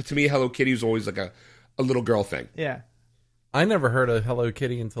 To me, Hello Kitty was always like a little girl thing. Yeah. I never heard of Hello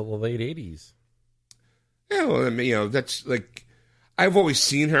Kitty until the late 80s. Yeah, well, I mean, that's like... I've always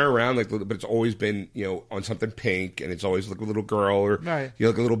seen her around, but it's always been, on something pink, and it's always like a little girl, or right.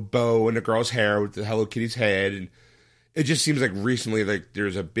 Like a little bow in a girl's hair with the Hello Kitty's head, and it just seems like recently, like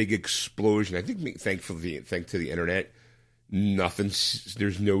there's a big explosion. I think, thanks to the internet,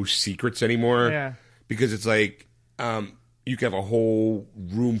 there's no secrets anymore. Yeah, because it's like you can have a whole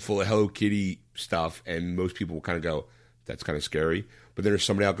room full of Hello Kitty stuff, and most people will kind of go, "That's kind of scary," but then there's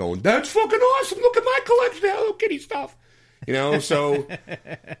somebody out going, "That's fucking awesome! Look at my collection of Hello Kitty stuff." So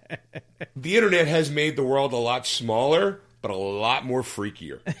the internet has made the world a lot smaller, but a lot more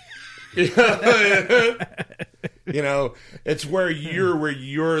freakier. It's where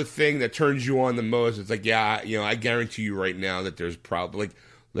your thing that turns you on the most. It's like, I guarantee you right now that there's probably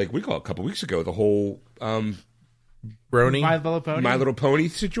like we call it a couple weeks ago, the whole Brony, My Little Pony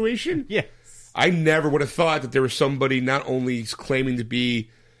situation. Yes, I never would have thought that there was somebody not only claiming to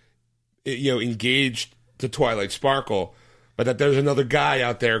be, engaged to Twilight Sparkle, but that there's another guy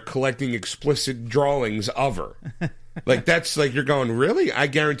out there collecting explicit drawings of her. Like, that's like, you're going, really? I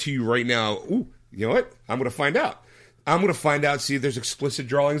guarantee you right now, ooh, you know what? I'm going to find out. See if there's explicit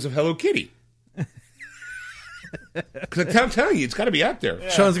drawings of Hello Kitty. Because I'm telling you, it's got to be out there. Yeah.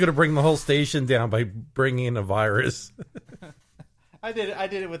 Sean's going to bring the whole station down by bringing in a virus. I did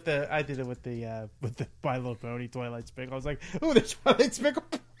it with the My Little Pony Twilight Sparkle. I was like, oh, there's Twilight Sparkle.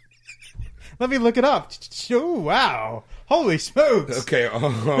 Let me look it up. Oh, wow. Holy smokes. Okay, all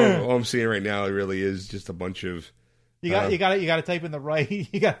I'm seeing right now, it really is just a bunch of... You got to type in the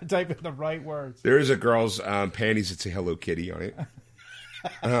right words. There is a girl's panties that say Hello Kitty on it.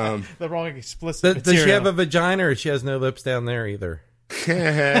 The wrong explicit Does material. she have a vagina, or she has no lips down there either?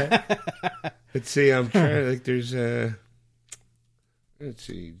 Let's see, I'm trying to... Like, there's let's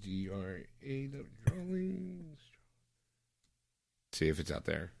see, DRA drawings. See if it's out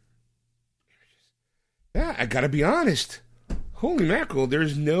there. Yeah, I gotta be honest. Holy mackerel,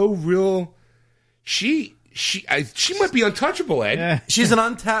 there's no real... She might be untouchable, Ed. Yeah. She's an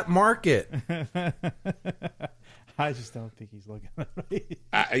untapped market. I just don't think he's looking at it.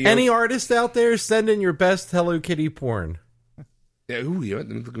 Any artist out there, send in your best Hello Kitty porn. Yeah, let me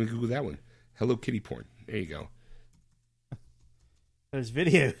Google that one. Hello Kitty porn. There you go. There's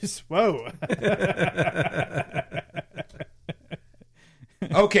videos. Whoa.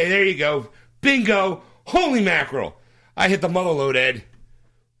 Okay, there you go. Bingo. Holy mackerel. I hit the mother load, Ed.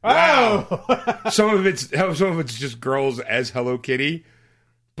 Wow. Oh. some of it's just girls as Hello Kitty.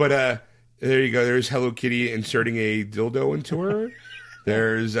 But there you go. There's Hello Kitty inserting a dildo into her.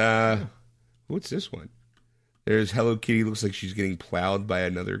 There's what's this one? There's Hello Kitty, looks like she's getting plowed by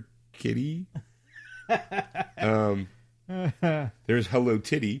another kitty. There's Hello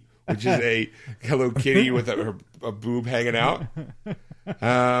Titty, which is a Hello Kitty with a boob hanging out.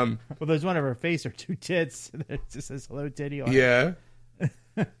 Well, there's one of her face or two tits that just says Hello Titty on it. Yeah.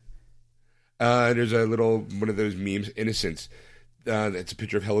 There's a little one of those memes, Innocence. It's a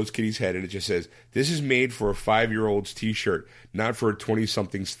picture of Hello Kitty's head, and it just says, "This is made for a 5-year-old's T-shirt, not for a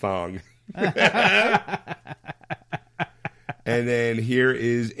 20-something's thong." And then here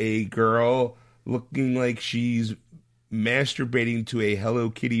is a girl looking like she's masturbating to a Hello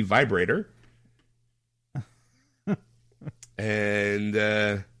Kitty vibrator. And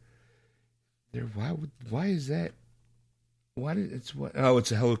why is that? It's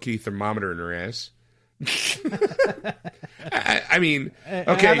a Hello Kitty thermometer in her ass. I mean,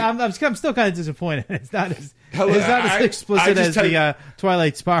 okay. I'm still kind of disappointed. It's not as Hello, it's not as explicit as tell the you-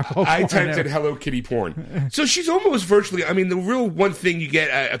 Twilight Sparkle. I porn. typed in Hello Kitty porn. So she's almost virtually, I mean, the real one thing you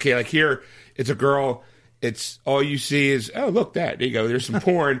get, okay, like here, it's a girl, it's all you see is, oh, look, there you go, there's some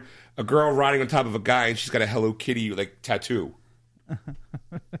porn, a girl riding on top of a guy, and she's got a Hello Kitty, like, tattoo.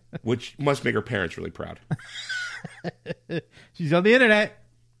 Which must make her parents really proud. She's on the internet.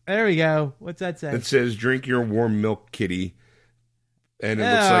 There we go. What's that say? It says, drink your warm milk, kitty. And it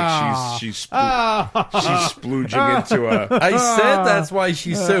looks like she's splooging into a... I said that's why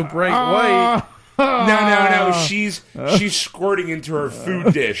she's so bright white. No. She's squirting into her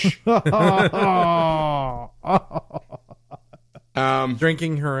food dish.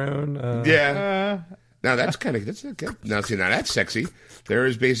 Drinking her own. Yeah. Now that's okay. Now see, now that's sexy. There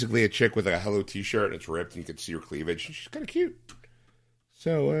is basically a chick with a Hello T-shirt and it's ripped and you can see her cleavage. She's kind of cute.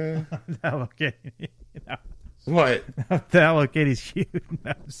 So, Hello Kitty. No. what? The Hello Kitty's cute.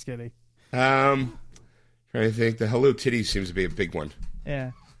 No, I'm just kidding. Trying to think. The Hello Titty seems to be a big one.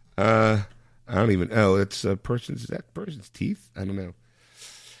 Yeah. I don't even. Oh, it's a person's. Is that person's teeth? I don't know.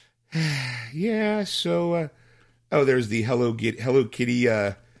 Yeah. So, there's the Hello Kitty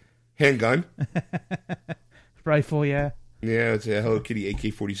handgun. Rifle, yeah. Yeah, it's a Hello Kitty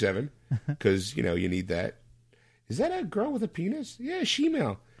AK-47 because you need that. Is that a girl with a penis? Yeah,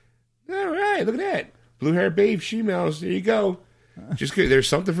 she-male. All right, look at that. Blue hair babe, she-males. There you go. Just kidding. There's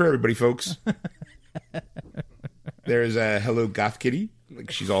something for everybody, folks. There's a Hello Goth Kitty.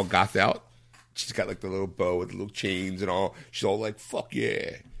 Like she's all gothed out. She's got like the little bow with the little chains and all. She's all like, "Fuck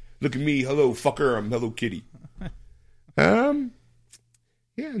yeah! Look at me, hello fucker. I'm Hello Kitty." Yeah.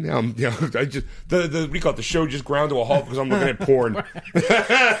 Now I'm. I just the we call it the show just ground to a halt because I'm looking at porn.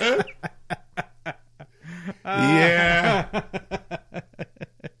 Yeah.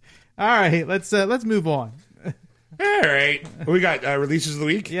 All right, let's move on. All right. We got releases of the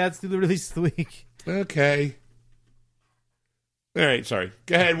week. Yeah, let's do the release of the week. Okay. All right. Sorry.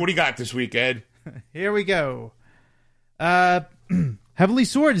 Go ahead. What do you got this week, Ed? Here we go. Heavenly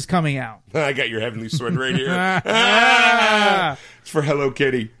Sword is coming out. I got your Heavenly Sword right here. It's for Hello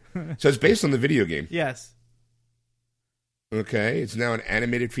Kitty. So it's based on the video game. Yes. Okay. It's now an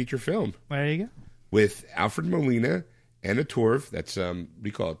animated feature film There you go. with Alfred Molina, Anna Torv. That's we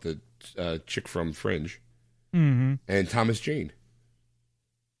call it the chick from Fringe, and Thomas Jane.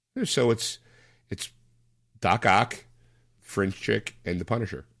 So it's Doc Ock, Fringe chick, and the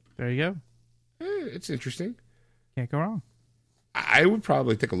Punisher. There you go. It's interesting. Can't go wrong. I would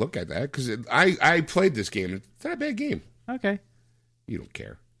probably take a look at that because I played this game. It's not a bad game. Okay. You don't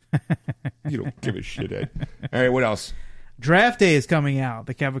care. You don't give a shit, Ed. All right, what else? Draft Day is coming out.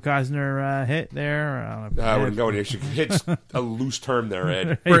 The Kevin Costner hit there. I don't know. I wouldn't go in here. It's a loose term there,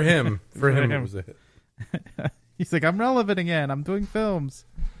 Ed. For him. It was a hit. He's like, I'm relevant again. I'm doing films.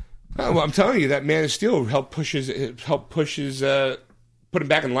 Well, I'm telling you, that Man of Steel helped push his put him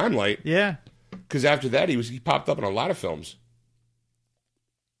back in limelight. Yeah. Because after that, he popped up in a lot of films.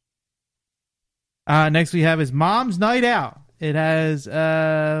 Next we have is Mom's Night Out. It has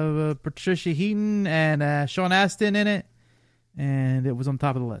Patricia Heaton and Sean Astin in it, and it was on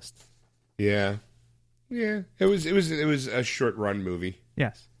top of the list. Yeah. It was a short run movie.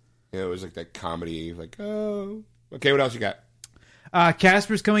 Yes. It was like that comedy, like oh. Okay, what else you got?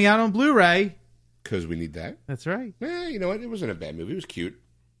 Casper's coming out on Blu-ray. Because we need that. That's right. You know what? It wasn't a bad movie. It was cute.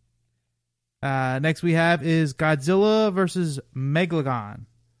 Next we have is Godzilla versus Megalon,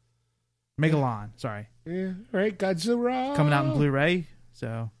 sorry. Yeah. All right, Godzilla Coming out in Blu-ray,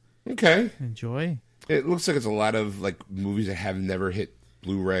 so okay. enjoy. It looks like it's a lot of like movies that have never hit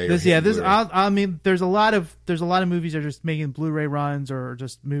Blu-ray. I mean, there's a lot of movies that are just making Blu-ray runs or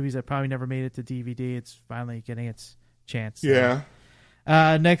just movies that probably never made it to DVD. It's finally getting its chance. Yeah.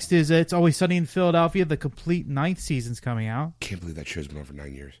 Next is It's Always Sunny in Philadelphia. The complete 9th season's coming out. Can't believe that show's been on for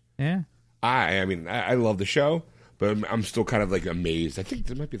 9 years. Yeah. I mean, I love the show, but I'm still kind of like amazed. I think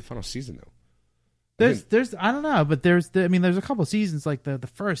this might be the final season though. There's I don't know, but there's a couple seasons like the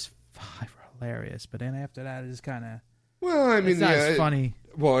first 5 are hilarious, but then after that it's kind of it's not as funny.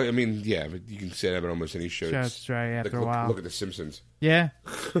 Well, I mean, yeah, but you can say that about almost any show. That's right. After a look, while, look at The Simpsons. Yeah.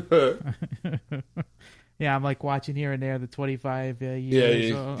 Yeah, I'm like watching here and there the 25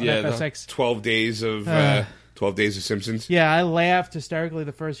 years on FSX. 12 days of 12 Days of Simpsons. Yeah, I laughed hysterically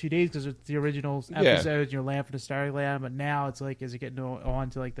the first few days because it's the original episodes. You're laughing hysterically at them, but now it's like as you're getting on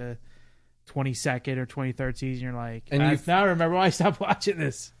to like the 22nd or 23rd season, you're like, now I remember why I stopped watching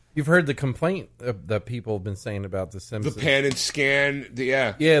this. You've heard the complaint that people have been saying about The Simpsons. The pan and scan.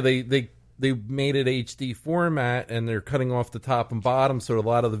 Yeah, they made it HD format, and they're cutting off the top and bottom, so a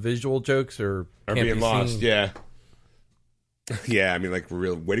lot of the visual jokes are being lost. Seen. Yeah, Yeah, I mean, like,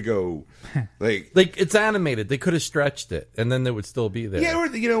 real way to go. Like, it's animated. They could have stretched it, and then it would still be there. yeah, or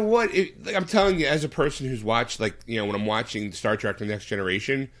you know what? Like, I'm telling you, as a person who's watched, like, you know, when I'm watching Star Trek: The Next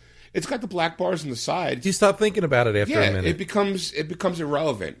Generation, it's got the black bars on the side. You stop thinking about it after a Yeah, minute. it becomes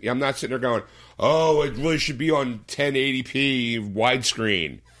irrelevant. I'm not sitting there going, "Oh, it really should be on 1080p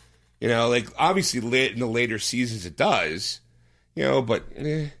widescreen." You know, like, obviously in the later seasons it does. You know, but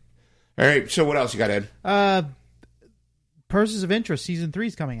all right. So what else you got, Ed? Persons of Interest season 3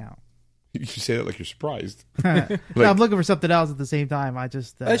 is coming out. You say that like you're surprised. No, I'm looking for something else at the same time. I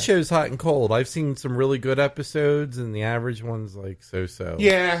just that show's hot and cold. I've seen some really good episodes, and the average one's like so.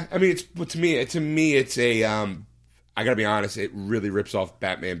 Yeah, I mean, to me, it's a. I gotta be honest. It really rips off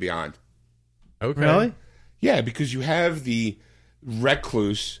Batman Beyond. Okay. really. Yeah, because you have the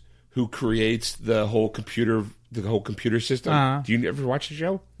recluse who creates the whole computer system. Uh-huh. Do you ever watch the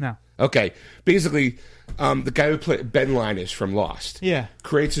show? No. Okay, basically, the guy who played Ben Linus from Lost, Yeah.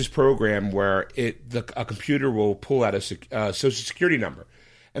 creates this program where a computer will pull out a social security number,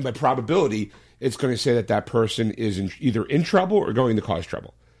 and by probability, it's going to say that person is either in trouble or going to cause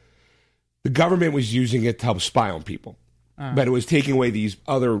trouble. The government was using it to help spy on people, but it was taking away these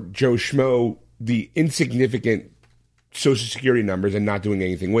other Joe Schmo, the insignificant social security numbers, and not doing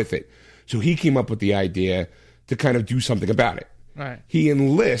anything with it. So he came up with the idea to kind of do something about it. Right. He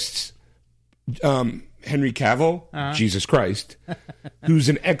enlists Henry Cavill, Jesus Christ, who's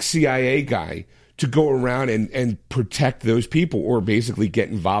an ex-CIA guy, to go around and protect those people, or basically get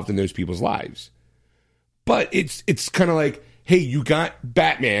involved in those people's lives. But it's kind of like, hey, you got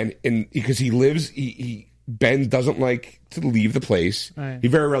Batman, and because Ben doesn't like to leave the place. Right. He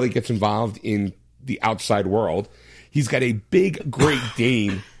very rarely gets involved in the outside world. He's got a big Great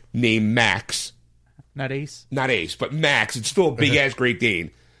Dane named Max. Not Ace. Not Ace, but Max. It's still a big ass Great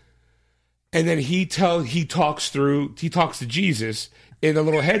Dane. And then he talks to Jesus in a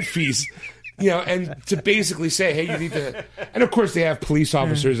little head feast, you know, and to basically say, hey, you need to. And of course, they have police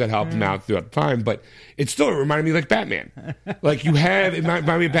officers that help him out throughout the time, but it still reminded me like Batman. Like it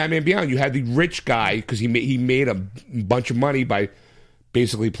reminded me of Batman Beyond. You had the rich guy because he made a bunch of money by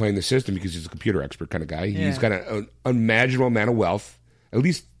basically playing the system because he's a computer expert kind of guy. Yeah. He's got an unimaginable amount of wealth, at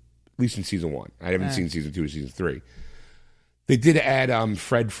least in season 1. I haven't seen season 2 or season 3. They did add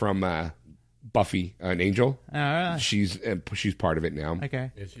Fred from Buffy, an Angel. Oh, really? She's part of it now.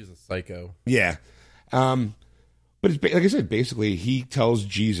 Okay. Yeah, she's a psycho. Yeah. But it's like I said, basically he tells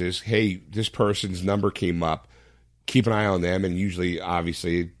Jesus, hey, this person's number came up. Keep an eye on them. And usually,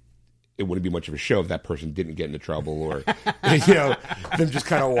 obviously, it wouldn't be much of a show if that person didn't get into trouble or, you know, them just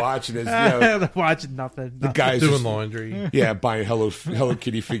kind of watching as, you know, Watching nothing. the guys Doing just, laundry. yeah, buying Hello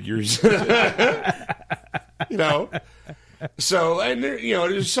Kitty figures. You know? So, and there, you know,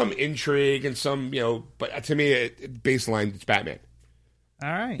 there's some intrigue and some, you know, but to me, baseline, it's Batman.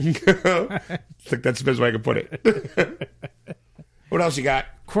 All right. It's like that's the best way I can put it. What else you got?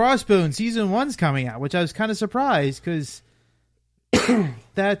 Crossbones season 1's coming out, which I was kind of surprised because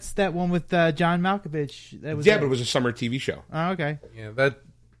that's that one with John Malkovich. That was But it was a summer TV show. Oh, okay. Yeah, that.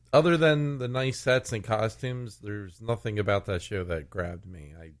 Other than the nice sets and costumes, there's nothing about that show that grabbed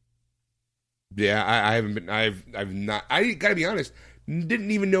me. I haven't been. I've not. I gotta be honest.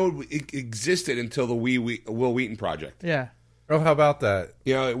 Didn't even know it existed until the Will Wheaton project. Yeah. Oh, how about that?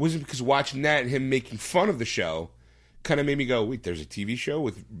 You know, it wasn't because watching that and him making fun of the show kind of made me go, wait, there's a TV show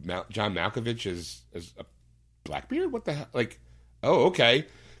with John Malkovich as a Blackbeard? What the hell? Like, oh, okay.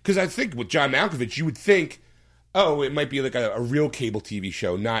 Because I think with John Malkovich, you would think, oh, it might be like a real cable TV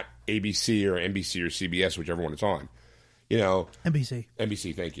show, not ABC or NBC or CBS, whichever one it's on. You know,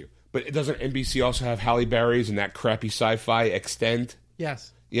 NBC, thank you. But doesn't NBC also have Halle Berry's and that crappy sci-fi Extend?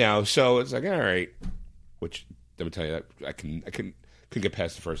 Yes. You know, so it's like, all right. Which, let me tell you, that I couldn't get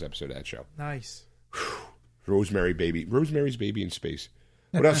past the first episode of that show. Nice. Rosemary's Baby in space.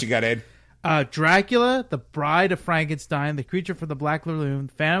 What else you got, Ed? Dracula, The Bride of Frankenstein, The Creature from the Black Lagoon,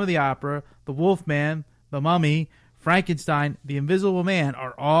 Phantom of the Opera, The Wolfman, The Mummy, Frankenstein, The Invisible Man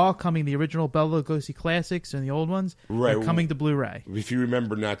are all coming. The original Bela Lugosi classics and the old ones are coming to Blu-ray. If you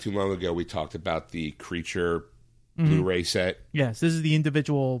remember, not too long ago, we talked about the Creature Blu-ray set. Yes, this is the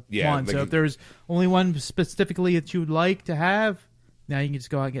individual one. like So if there's only one specifically that you would like to have, now you can just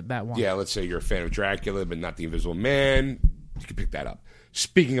go out and get that one. Yeah, let's say you're a fan of Dracula, but not The Invisible Man. You can pick that up.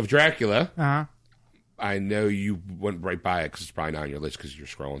 Speaking of Dracula, I know you went right by it because it's probably not on your list because you're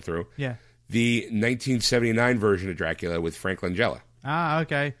scrolling through. Yeah. The 1979 version of Dracula with Frank Langella.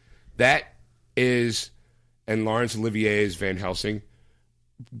 Okay. That is, and Laurence Olivier's Van Helsing,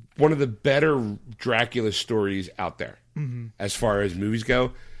 one of the better Dracula stories out there as far as movies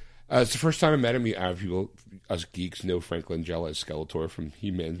go. It's the first time I met him. People, us geeks, know Frank Langella as Skeletor from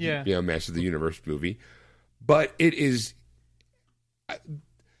He-Man, Master of the Universe movie. But it is...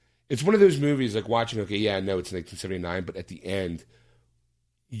 It's one of those movies, like watching, okay, yeah, I know it's 1979, but at the end,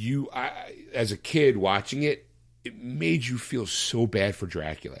 as a kid watching it, it made you feel so bad for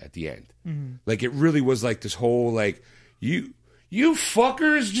Dracula at the end. Mm-hmm. Like, it really was like this whole, like, you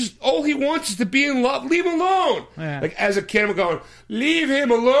fuckers, just all he wants is to be in love. Leave him alone. Yeah. Like, as a kid, I'm going, leave him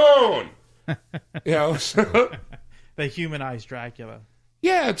alone. So, they humanize Dracula.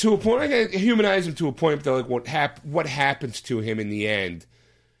 Yeah, to a point. I humanize him to a point, but like what happens to him in the end,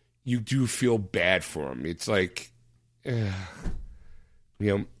 you do feel bad for him. It's like, and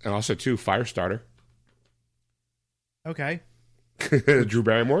also too, Firestarter. Okay. Drew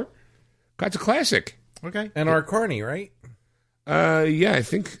Barrymore. That's a classic. Okay. And Art Carney, right? Yeah, I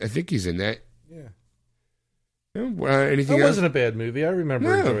think he's in that. Yeah. Anything That else? wasn't a bad movie. I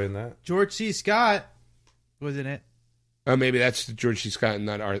remember enjoying that. George C. Scott was in it. Maybe that's George C. Scott and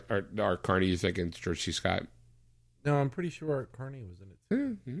not Art Carney. You're thinking it's George C. Scott. No, I'm pretty sure Art Carney was in it.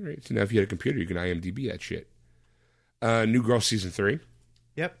 All right. So now if you had a computer, you can IMDb that shit. New Girl Season 3.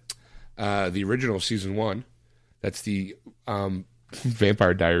 Yep. The original Season 1. That's the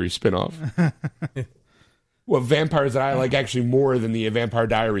Vampire Diaries spinoff. Well, vampires that I like actually more than the Vampire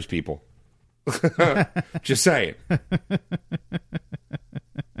Diaries people. Just saying.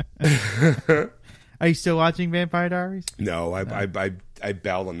 Are you still watching Vampire Diaries? No, I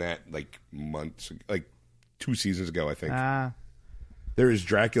bailed on that like 2 seasons ago, I think. There is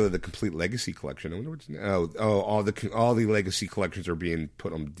Dracula: The Complete Legacy Collection. I wonder what's all the legacy collections are being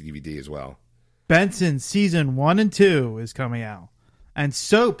put on DVD as well. Benson Season 1 and 2 is coming out. And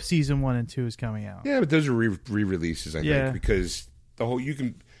Soap Season 1 and 2 is coming out. Yeah, but those are re-releases, I think, because the whole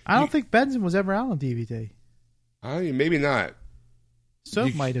I don't think Benson was ever out on DVD. Maybe not.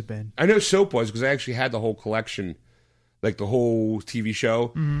 Soap might have been. I know Soap was because I actually had the whole collection, like the whole TV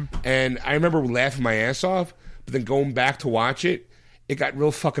show, and I remember laughing my ass off. But then going back to watch it, it got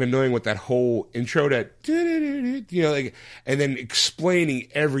real fucking annoying with that whole intro, that and then explaining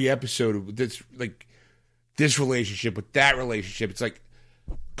every episode of this relationship with that relationship. It's like,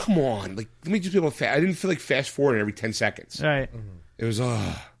 come on, like let me just be able to. I didn't feel like fast forwarding every 10 seconds. Right. It was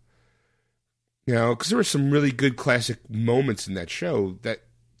because there were some really good classic moments in that show that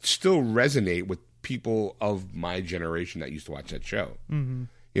still resonate with people of my generation that used to watch that show. Mm-hmm.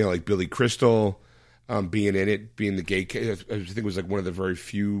 Like Billy Crystal being in it, being the gay. I think it was like one of the very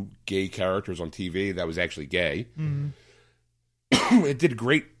few gay characters on TV that was actually gay. Mm-hmm. It did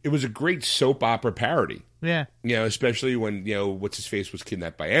great. It was a great soap opera parody. Yeah. Especially when, what's his face was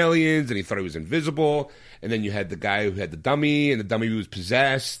kidnapped by aliens and he thought he was invisible. And then you had the guy who had the dummy and the dummy was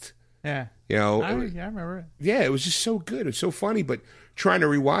possessed. Yeah. I remember it. Yeah, it was just so good. It was so funny, but trying to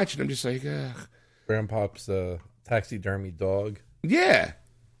rewatch it, I'm just like, ugh. Grandpop's taxidermy dog. Yeah.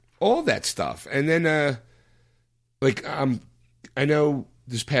 All that stuff. And then, I know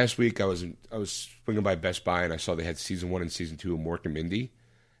this past week I was swinging by Best Buy and I saw they had Season 1 and Season 2 of Mork and Mindy.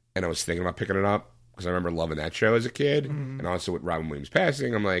 And I was thinking about picking it up because I remember loving that show as a kid. Mm-hmm. And also with Robin Williams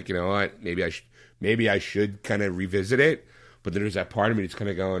passing, I'm like, you know what? Maybe I should kind of revisit it. But then there's that part of me that's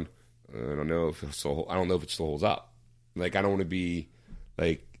kind of going, I don't know if it still holds up. Like, I don't want to be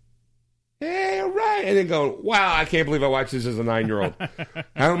like, hey, all right. And then going, wow, I can't believe I watched this as a 9-year-old.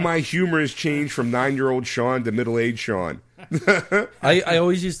 How my humor has changed from 9-year-old Sean to middle-aged Sean. I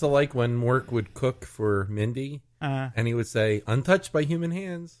always used to like when Mork would cook for Mindy, and he would say, untouched by human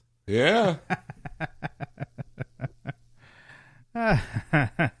hands. Yeah.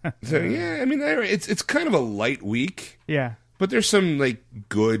 So, yeah, I mean, it's kind of a light week. Yeah. But there's some,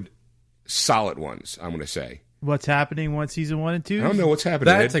 good, solid ones, I'm going to say. What's happening? What Season 1 and 2? I don't know what's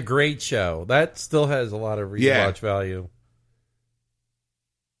happening. That's a great show. That still has a lot of rewatch value.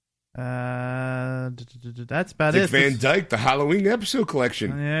 That's about Dick it. Van Dyke, the Halloween episode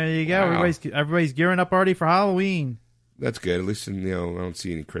collection. There you go. Wow. Everybody's gearing up already for Halloween. That's good. At least I don't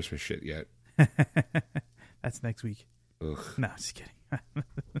see any Christmas shit yet. That's next week. Ugh. No, just kidding.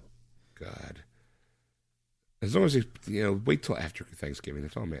 God. As long as they, wait till after Thanksgiving.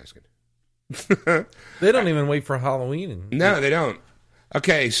 That's all I'm asking. They don't even wait for Halloween. No, they don't.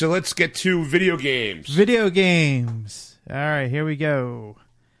 Okay, so let's get to video games. Video games. All right, here we go.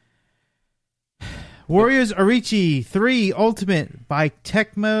 Warriors Orichi 3 Ultimate by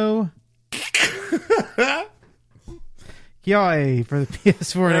Tecmo. Yay for the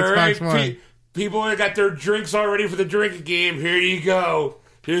PS4 and Xbox One. People that got their drinks already for the drinking game. Here you go.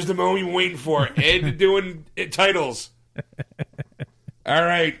 Here's the moment you've been waiting for. Ed doing titles. All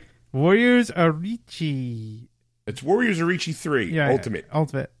right. Warriors Orichi. It's Warriors Orichi 3 Ultimate.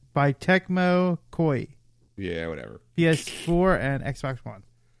 Ultimate. by Tecmo Koei. Yeah, whatever. PS4 and Xbox One.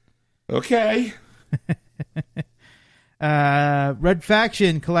 Okay. Red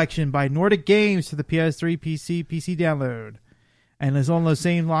Faction Collection by Nordic Games to the PS3, PC download. And is on the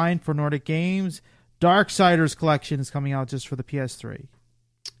same line for Nordic Games. Darksiders Collection is coming out just for the PS3.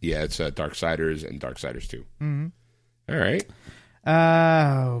 Yeah, it's Darksiders and Darksiders 2. Mm-hmm. All right.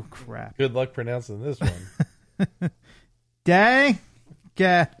 Oh, crap. Good luck pronouncing this one. Dang.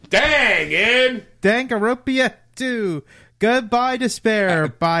 Dang, Ed! Danganronpa 2. Goodbye Despair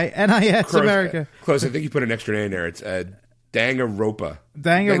by NIS America. Close. I think you put an extra name in there. It's Danganronpa.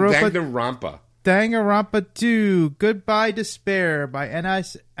 Danganronpa 2. Goodbye Despair by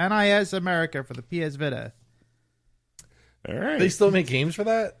NIS America for the PS Vita. All right. They still make games for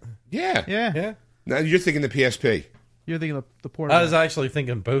that? Yeah. Yeah. Now you're thinking the PSP. You're thinking of the portable. I was actually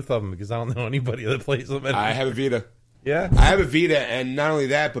thinking both of them because I don't know anybody that plays them. I have a Vita. Yeah? I have a Vita, and not only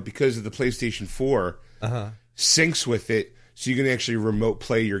that, but because of the PlayStation 4, syncs with it, so you can actually remote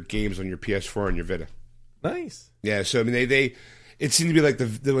play your games on your PS4 and your Vita. Nice. Yeah, so I mean, they it seemed to be like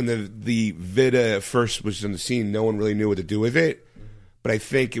when the Vita first was on the scene, no one really knew what to do with it. But I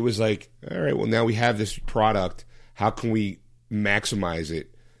think it was like, all right, well, now we have this product. How can we maximize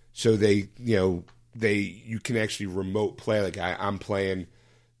it so you can actually remote play? Like I'm playing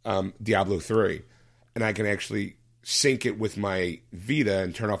Diablo 3, and I can actually sync it with my Vita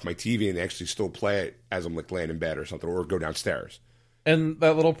and turn off my TV and actually still play it as I'm like laying in bed or something, or go downstairs. And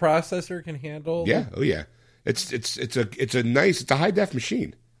that little processor can handle. Yeah, oh yeah, it's a high def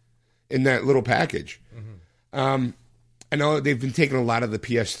machine in that little package. Mm-hmm. I know they've been taking a lot of the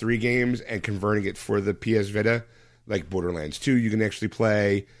PS3 games and converting it for the PS Vita, like Borderlands 2. You can actually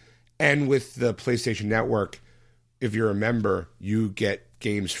play, and with the PlayStation Network, if you're a member, you get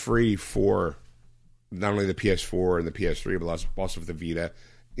games free for not only the PS4 and the PS3, but also for the Vita.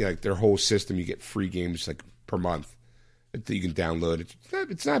 You know, like their whole system, you get free games like per month that you can download.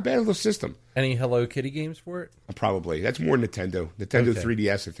 It's not a bad little system. Any Hello Kitty games for it? Probably. That's more Nintendo. Nintendo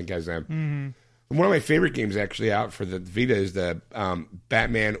 3DS, I think, has them. Mm-hmm. One of my favorite games actually out for the Vita is the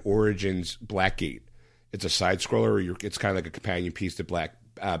Batman Origins Blackgate. It's a side scroller. Where it's kind of like a companion piece to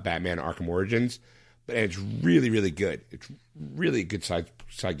Batman Arkham Origins, but it's really, really good. It's really a good side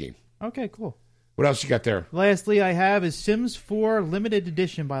game. Okay, cool. What else you got there? Lastly, I have is Sims 4 Limited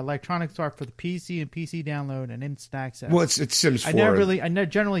Edition by Electronic Arts for the PC and PC download and instant access. Well, it's Sims 4. I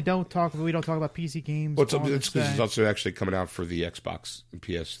generally don't talk. We don't talk about PC games. Well, it's because it's also actually coming out for the Xbox and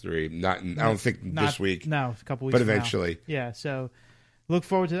PS3. I don't think this week. No, a couple weeks. But eventually. Yeah. So look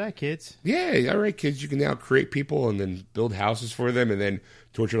forward to that, kids. Yeah. All right, kids. You can now create people and then build houses for them and then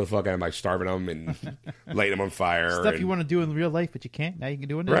torture the fuck out of them by starving them and lighting them on fire. Stuff you want to do in real life, but you can't. Now you can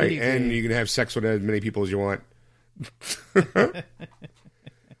do it in right, and you can have sex with as many people as you want. All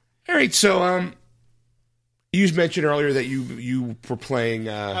right, so you mentioned earlier that you were playing.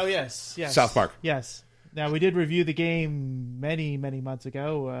 Yes, South Park. Yes. Now we did review the game many months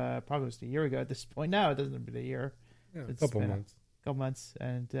ago. Probably was a year ago at this point. No, it doesn't have been a year. Yeah, It's a couple been months. Couple months,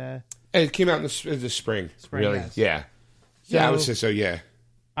 and It came out in the spring. Really? yes. Yeah. So, Yeah, I would say so. Yeah.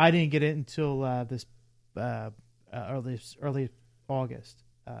 I didn't get it until this early August,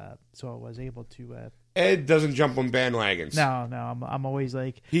 so I was able to. Ed doesn't jump on bandwagons. No, I'm always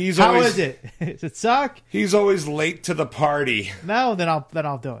like, How is it? Does it suck? He's always late to the party. No, then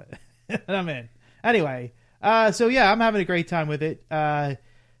I'll do it. I'm in. Anyway, so yeah, I'm having a great time with it.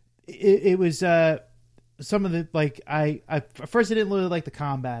 It was some of the I first I didn't really like the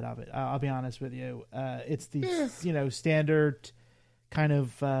combat of it. I'll be honest with you. It's the standard kind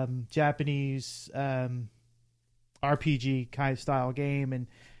of Japanese RPG kind of style game, and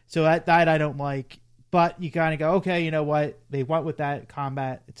so that I don't like. But you kind of go, okay, you know what? They went with that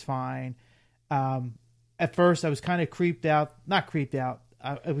combat. It's fine. At first, I was kind of creeped out. Not creeped out.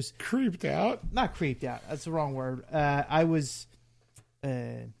 I was creeped out. Not creeped out. That's the wrong word. I was.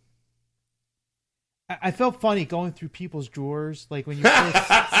 I felt funny going through people's drawers, like when you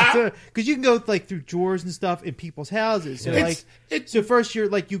because you can go like through drawers and stuff in people's houses. So so first you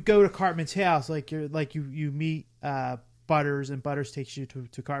go to Cartman's house, you meet Butters, and Butters takes you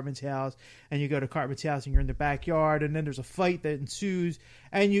to Cartman's house, and you go to Cartman's house and you're in the backyard, and then there's a fight that ensues,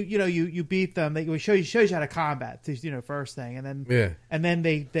 and you beat them. They shows you how to combat, first thing, and then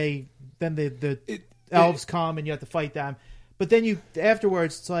the elves come and you have to fight them, but then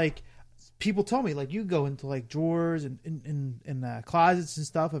afterwards it's like. People told me you go into drawers and in closets and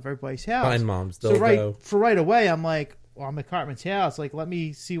stuff of everybody's house. Fine, moms. So right away, I'm like, well, I'm at Cartman's house. Let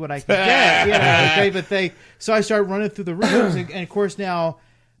me see what I can get. So I start running through the rooms, and of course now,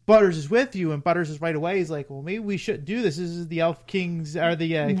 Butters is with you, and Butters is right away. He's like, well, maybe we shouldn't do this. This is the Elf King's or the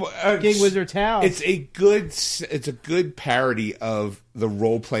King Wizard's house. It's a good parody of the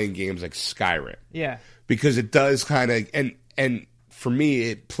role playing games like Skyrim. Yeah. Because it does kind of and for me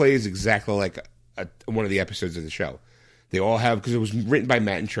it plays exactly like one of the episodes of the show. They all have, because it was written by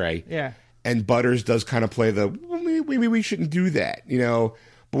Matt and Trey. Yeah. And Butters does kind of play well, maybe we shouldn't do that, you know.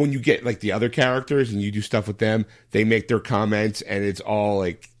 But when you get like the other characters and you do stuff with them, they make their comments, and it's all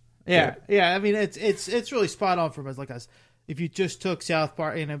like, yeah. I mean, it's really spot on for us. Like us, if you just took South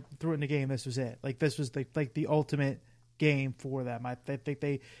Park and threw it in the game, this was it. Like this was like the ultimate game for them. I think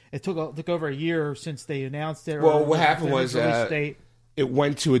it took over a year since they announced it. Well, what happened was it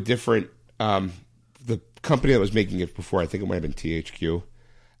went to a different the company that was making it before. I think it might have been THQ.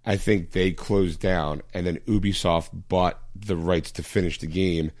 I think they closed down, and then Ubisoft bought the rights to finish the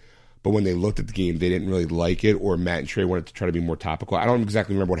game. But when they looked at the game, they didn't really like it, or Matt and Trey wanted to try to be more topical. I don't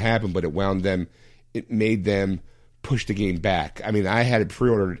exactly remember what happened, but it made them push the game back. I mean, I had it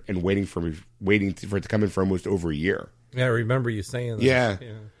pre-ordered and waiting for it to come in for almost over a year. Yeah, I remember you saying that. Yeah.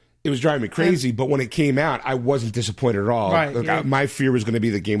 It was driving me crazy, but when it came out, I wasn't disappointed at all. Right, Like, my fear was going to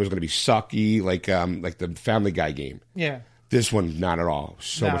be the game was going to be sucky, like the Family Guy game. Yeah. This one, not at all.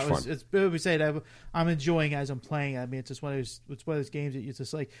 So much fun. It's we say that I'm enjoying as I'm playing. I mean, it's just one of those games that you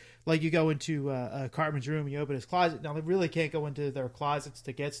just like you go into Cartman's room, and you open his closet. Now they really can't go into their closets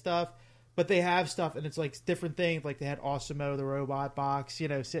to get stuff, but they have stuff, and it's like different things. Like they had Awesemo, the robot box,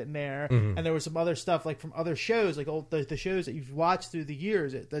 sitting there, and there was some other stuff like from other shows, like the shows that you've watched through the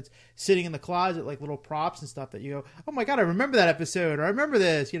years that's sitting in the closet, like little props and stuff that you go, oh my god, I remember that episode, or I remember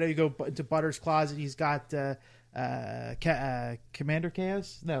this. You go into Butter's closet, he's got. Commander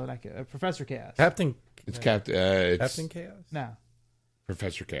Chaos? No, not Professor Chaos. Captain. It's Captain Chaos. No,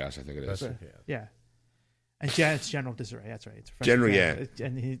 Professor Chaos. I think it is. Professor Chaos. yeah, and it's General Disarray. That's right. It's Professor General, Chaos. yeah.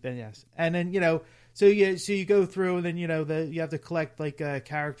 And then yes, and then so you go through, and then you have to collect like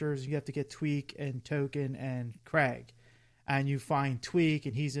characters. You have to get Tweak and Token and Craig, and you find Tweak,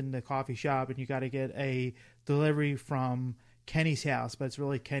 and he's in the coffee shop, and you got to get a delivery from Kenny's house, but it's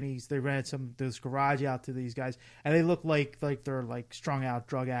really Kenny's. They rented this garage out to these guys, and they look like they're like strung out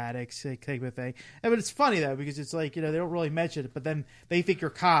drug addicts, type of thing. But it's funny though, because it's like they don't really mention it, but then they think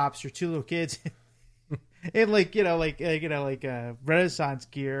you're cops, you're two little kids in like Renaissance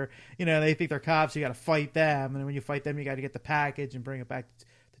gear. They think they're cops. You got to fight them, and then when you fight them, you got to get the package and bring it back to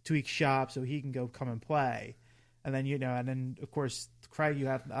Tweak's shop so he can come and play. And then and then of course Craig, you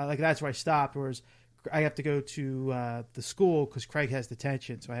have that's where I stopped. Whereas I have to go to the school because Craig has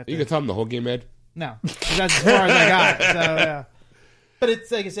detention, so I have to. You can tell him the whole game, Ed. No, that's as far as I got. So, yeah. But it's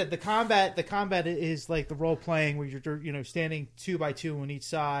like I said, the combat is like the role playing where you're standing 2 by 2 on each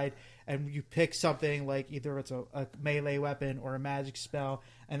side, and you pick something like either it's a melee weapon or a magic spell,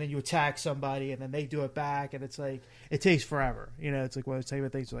 and then you attack somebody, and then they do it back, and it's like it takes forever. It's like one of those type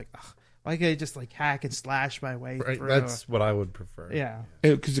of things like. Ugh. Why can't I just like hack and slash my way through? That's what I would prefer. Yeah.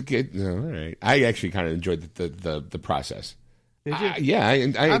 Because all right. I actually kind of enjoyed the process. Did you?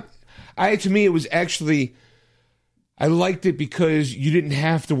 Yeah. I to me it was actually I liked it because you didn't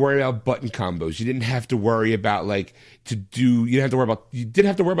have to worry about button combos. You didn't have to worry about you didn't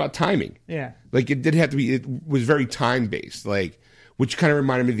have to worry about timing. Yeah. Like it did have to be. It was very time based. Which kind of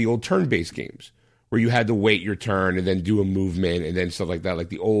reminded me of the old turn based games where you had to wait your turn and then do a movement and then stuff like that. Like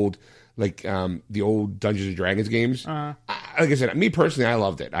the old Dungeons and Dragons games. Like I said, me personally, I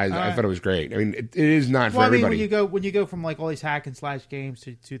loved it. I thought it was great. I mean, it is not for everybody. When you go from like all these hack and slash games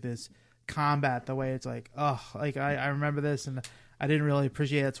to this combat, the way it's like, I remember this and I didn't really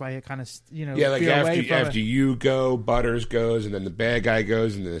appreciate it. That's why I kind of after you go, Butters goes, and then the bad guy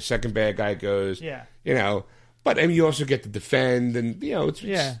goes, and then the second bad guy goes. Yeah, But I mean, you also get to defend, and it's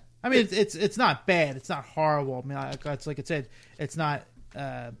yeah. I mean, it's not bad. It's not horrible. I mean, it's like I said, it's not.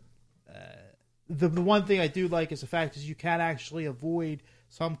 The one thing I do like is the fact is you can actually avoid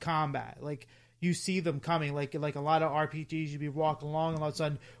some combat. Like you see them coming, like a lot of RPGs, you'd be walking along and all of a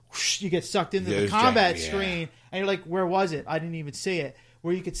sudden whoosh, you get sucked into the combat screen, and you're like, "Where was it? I didn't even see it."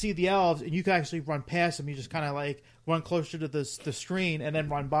 Where you could see the elves and you can actually run past them. You just kind of like run closer to the screen and then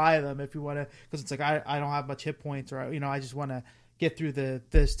run by them if you want to, because it's like I don't have much hit points, or I just want to get through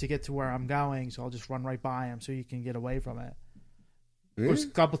this to get to where I'm going, so I'll just run right by them so you can get away from it. Of course, a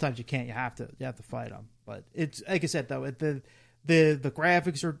couple times you can't. You have to fight them. But it's like I said though, the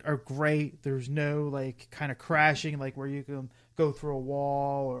graphics are great. There's no like kind of crashing like where you can go through a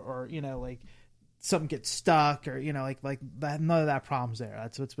wall or like something gets stuck or like that. None of that problem's there.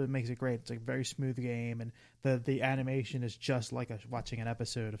 That's what makes it great. It's like a very smooth game, and the animation is just like watching an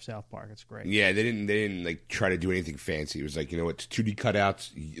episode of South Park. It's great. Yeah, they didn't like try to do anything fancy. It was like, you know, it's 2D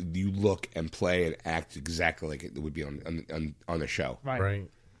cutouts. You look and play and act exactly like it would be on the show. Right.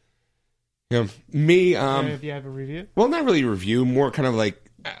 You know, me, If you have a review, well, not really a review, more kind of like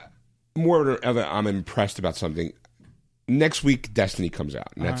more of a I'm impressed about something. Next week, Destiny comes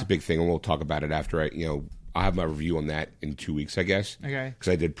out, and that's a big thing, and we'll talk about it after I'll have my review on that in 2 weeks, I guess. Okay.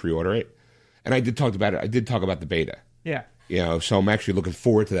 Because I did pre-order it, and I did talk about it. I did talk about the beta. yeah. You know, so I'm actually looking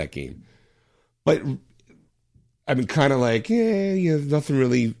forward to that game. But I've been kind of like, nothing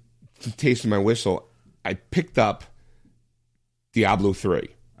really tasting my whistle. I picked up Diablo 3.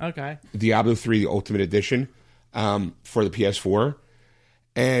 Okay. Diablo 3, the Ultimate Edition, for the PS4.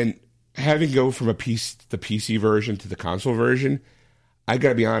 And having go from the PC version to the console version, I got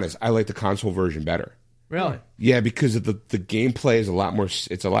to be honest, I like the console version better. Really? Yeah, because of the gameplay is a lot more.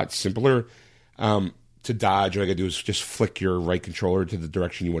 It's a lot simpler to dodge. All I got to do is just flick your right controller to the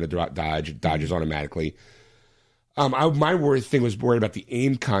direction you want to dodge. It dodges automatically. My thing was worried about the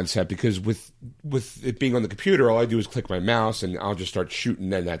aim concept because with it being on the computer, all I do is click my mouse and I'll just start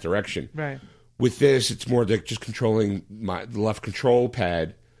shooting in that direction. Right. With this, it's more like just controlling the left control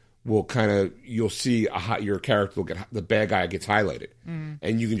pad. Will kind of you'll see your character will get the bad guy gets highlighted,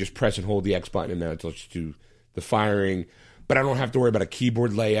 and you can just press and hold the X button and that'll just do the firing. But I don't have to worry about a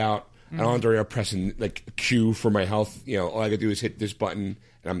keyboard layout. I don't have to worry about pressing like Q for my health. You know, all I got to do is hit this button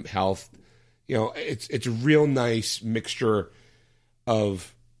and I'm health. You know, it's a real nice mixture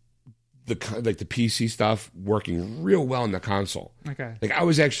of the PC stuff working real well in the console. Okay. Like I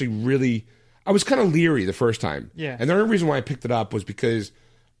was kind of leery the first time. Yeah. And the only reason why I picked it up was because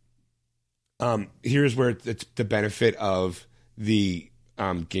here's where it's the benefit of the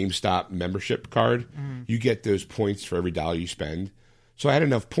GameStop membership card. You get those points for every dollar you spend. So I had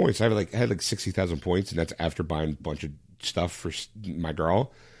enough points. I had like 60,000 points, and that's after buying a bunch of stuff for my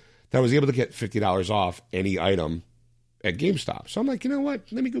girl. That I was able to get $50 off any item at GameStop. So I'm like, you know what?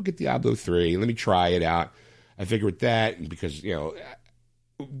 Let me go get Diablo 3. Let me try it out. I figure with that, and because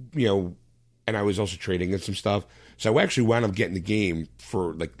and I was also trading in some stuff. So I actually wound up getting the game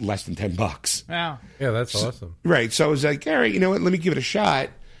for like less than $10. Wow. Yeah, that's awesome. Right. So I was like, all right, you know what? Let me give it a shot.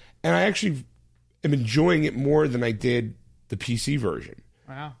 And I actually am enjoying it more than I did the PC version.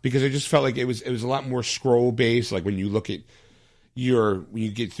 Wow. Because I just felt like it was a lot more scroll based. Like when you look at when you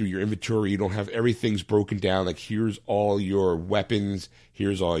get through your inventory, you don't have everything's broken down. Like here's all your weapons.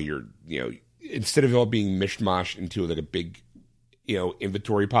 Here's all your, instead of it all being mishmashed into like a big,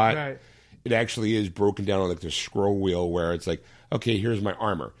 inventory pot. Right. It actually is broken down on like the scroll wheel where it's like, okay, here's my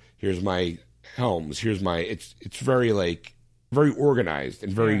armor, here's my helms, here's my. It's very very organized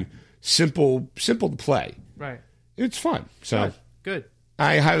and very simple to play. Right. It's fun. So Good.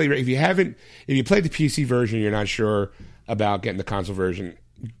 I highly if you played the PC version, you're not sure about getting the console version.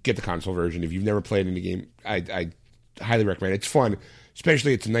 Get the console version. If you've never played any game, I highly recommend it. It's fun,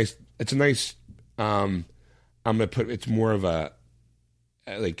 especially it's a nice. I'm gonna put it's more of a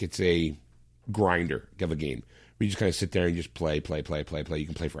it's a grinder of a game where you just kind of sit there and just play. You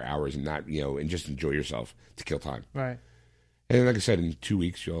can play for hours and not and just enjoy yourself to kill time. Right. And then, like I said, in 2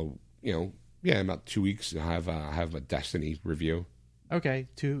 weeks in about 2 weeks I'll have a Destiny review. Okay.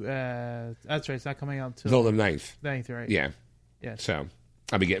 That's right. It's not coming out until Until the 9th. 9th, right? Yeah. Yeah. So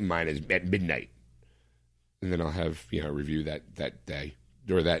I'll be getting mine at midnight, and then I'll have a review that day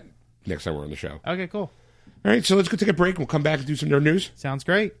or that next time we're on the show. Okay. Cool. All right, so let's go take a break. We'll come back and do some nerd news. Sounds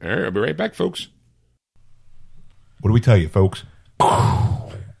great. All right, I'll be right back, folks. What do we tell you, folks? The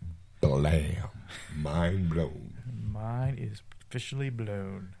lamb, mind blown. Mine is officially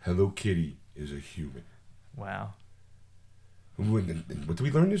blown. Hello Kitty is a human. Wow. What did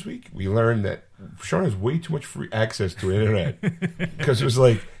we learn this week? We learned that Sean has way too much free access to internet because it was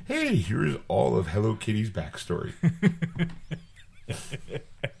like, hey, here's all of Hello Kitty's backstory.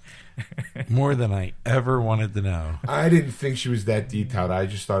 More than I ever wanted to know. I didn't think she was that detailed. I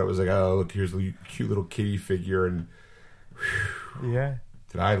just thought it was like, oh, look, here's a cute little kitty figure. And Yeah.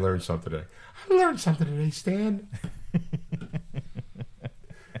 did I learn something today? I learned something today, Stan.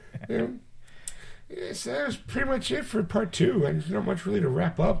 So that was pretty much it for part 2. And there's not much really to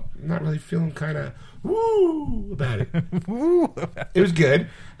wrap up. I'm not really feeling kind of woo about it. It was good.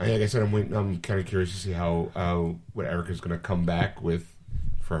 Like I said, I'm kind of curious to see how what Erica's going to come back with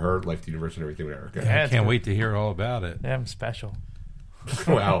for her Life to Universe and everything with Erica. Yeah, I can't wait to hear all about it. Yeah, I'm special.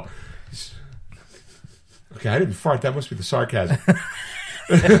 Wow. Okay, I didn't fart. That must be the sarcasm.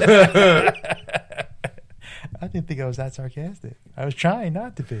 I didn't think I was that sarcastic. I was trying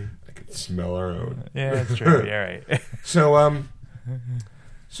not to be. I could smell our own. Yeah, that's true. Yeah, right. So,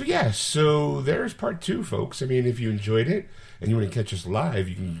 So yeah, so there's part 2, folks. I mean, if you enjoyed it and you want to catch us live,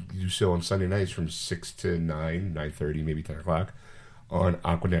 you can do so on Sunday nights from 6 to 9, 9:30, maybe 10 o'clock on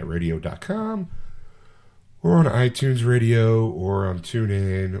AquanetRadio.com or on iTunes Radio or on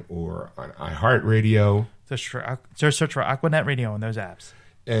TuneIn or on iHeartRadio. Search for Aquanet Radio on those apps.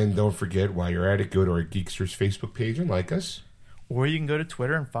 And don't forget, while you're at it, go to our Geeksters Facebook page and like us. Or you can go to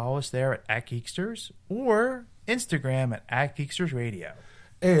Twitter and follow us there at @Geeksters or Instagram at @GeekstersRadio.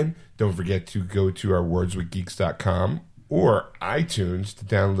 And don't forget to go to our wordswithgeeks.com or iTunes to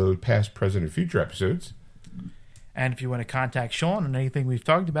download past, present, and future episodes. And if you want to contact Sean on anything we've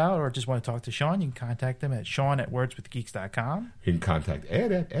talked about or just want to talk to Sean, you can contact him at Sean@wordswithgeeks.com. You can contact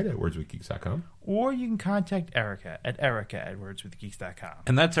Ed at wordswithgeeks.com. Or you can contact Erica at wordswithgeeks.com.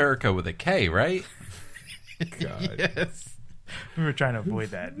 And that's Erica with a K, right? God. Yes. We were trying to avoid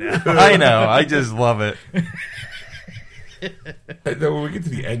that now. I know. I just love it. And then when we get to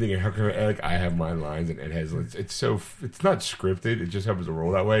the ending, and how come I have my lines and Ed has it's not scripted. It just happens to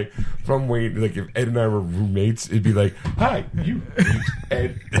roll that way. From waiting, like if Ed and I were roommates, it'd be like, "Hi, you,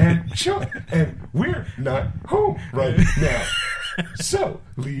 Ed and Sean, and we're not home right now. So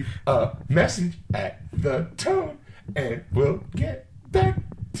leave a message at the tone, and we'll get back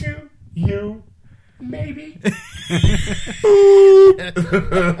to you, maybe."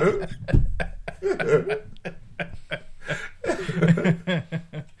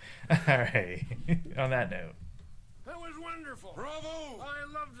 All right. On that note. That was wonderful. Bravo! I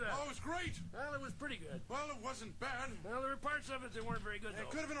loved that. Oh, it was great. Well, it was pretty good. Well, it wasn't bad. Well, there were parts of it that weren't very good, It though.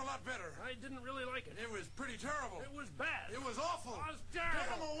 could have been a lot better. I didn't really like it. It was pretty terrible. It was bad. It was awful. It was terrible.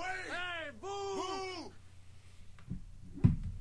 Get him away! Hey, boo! Boo!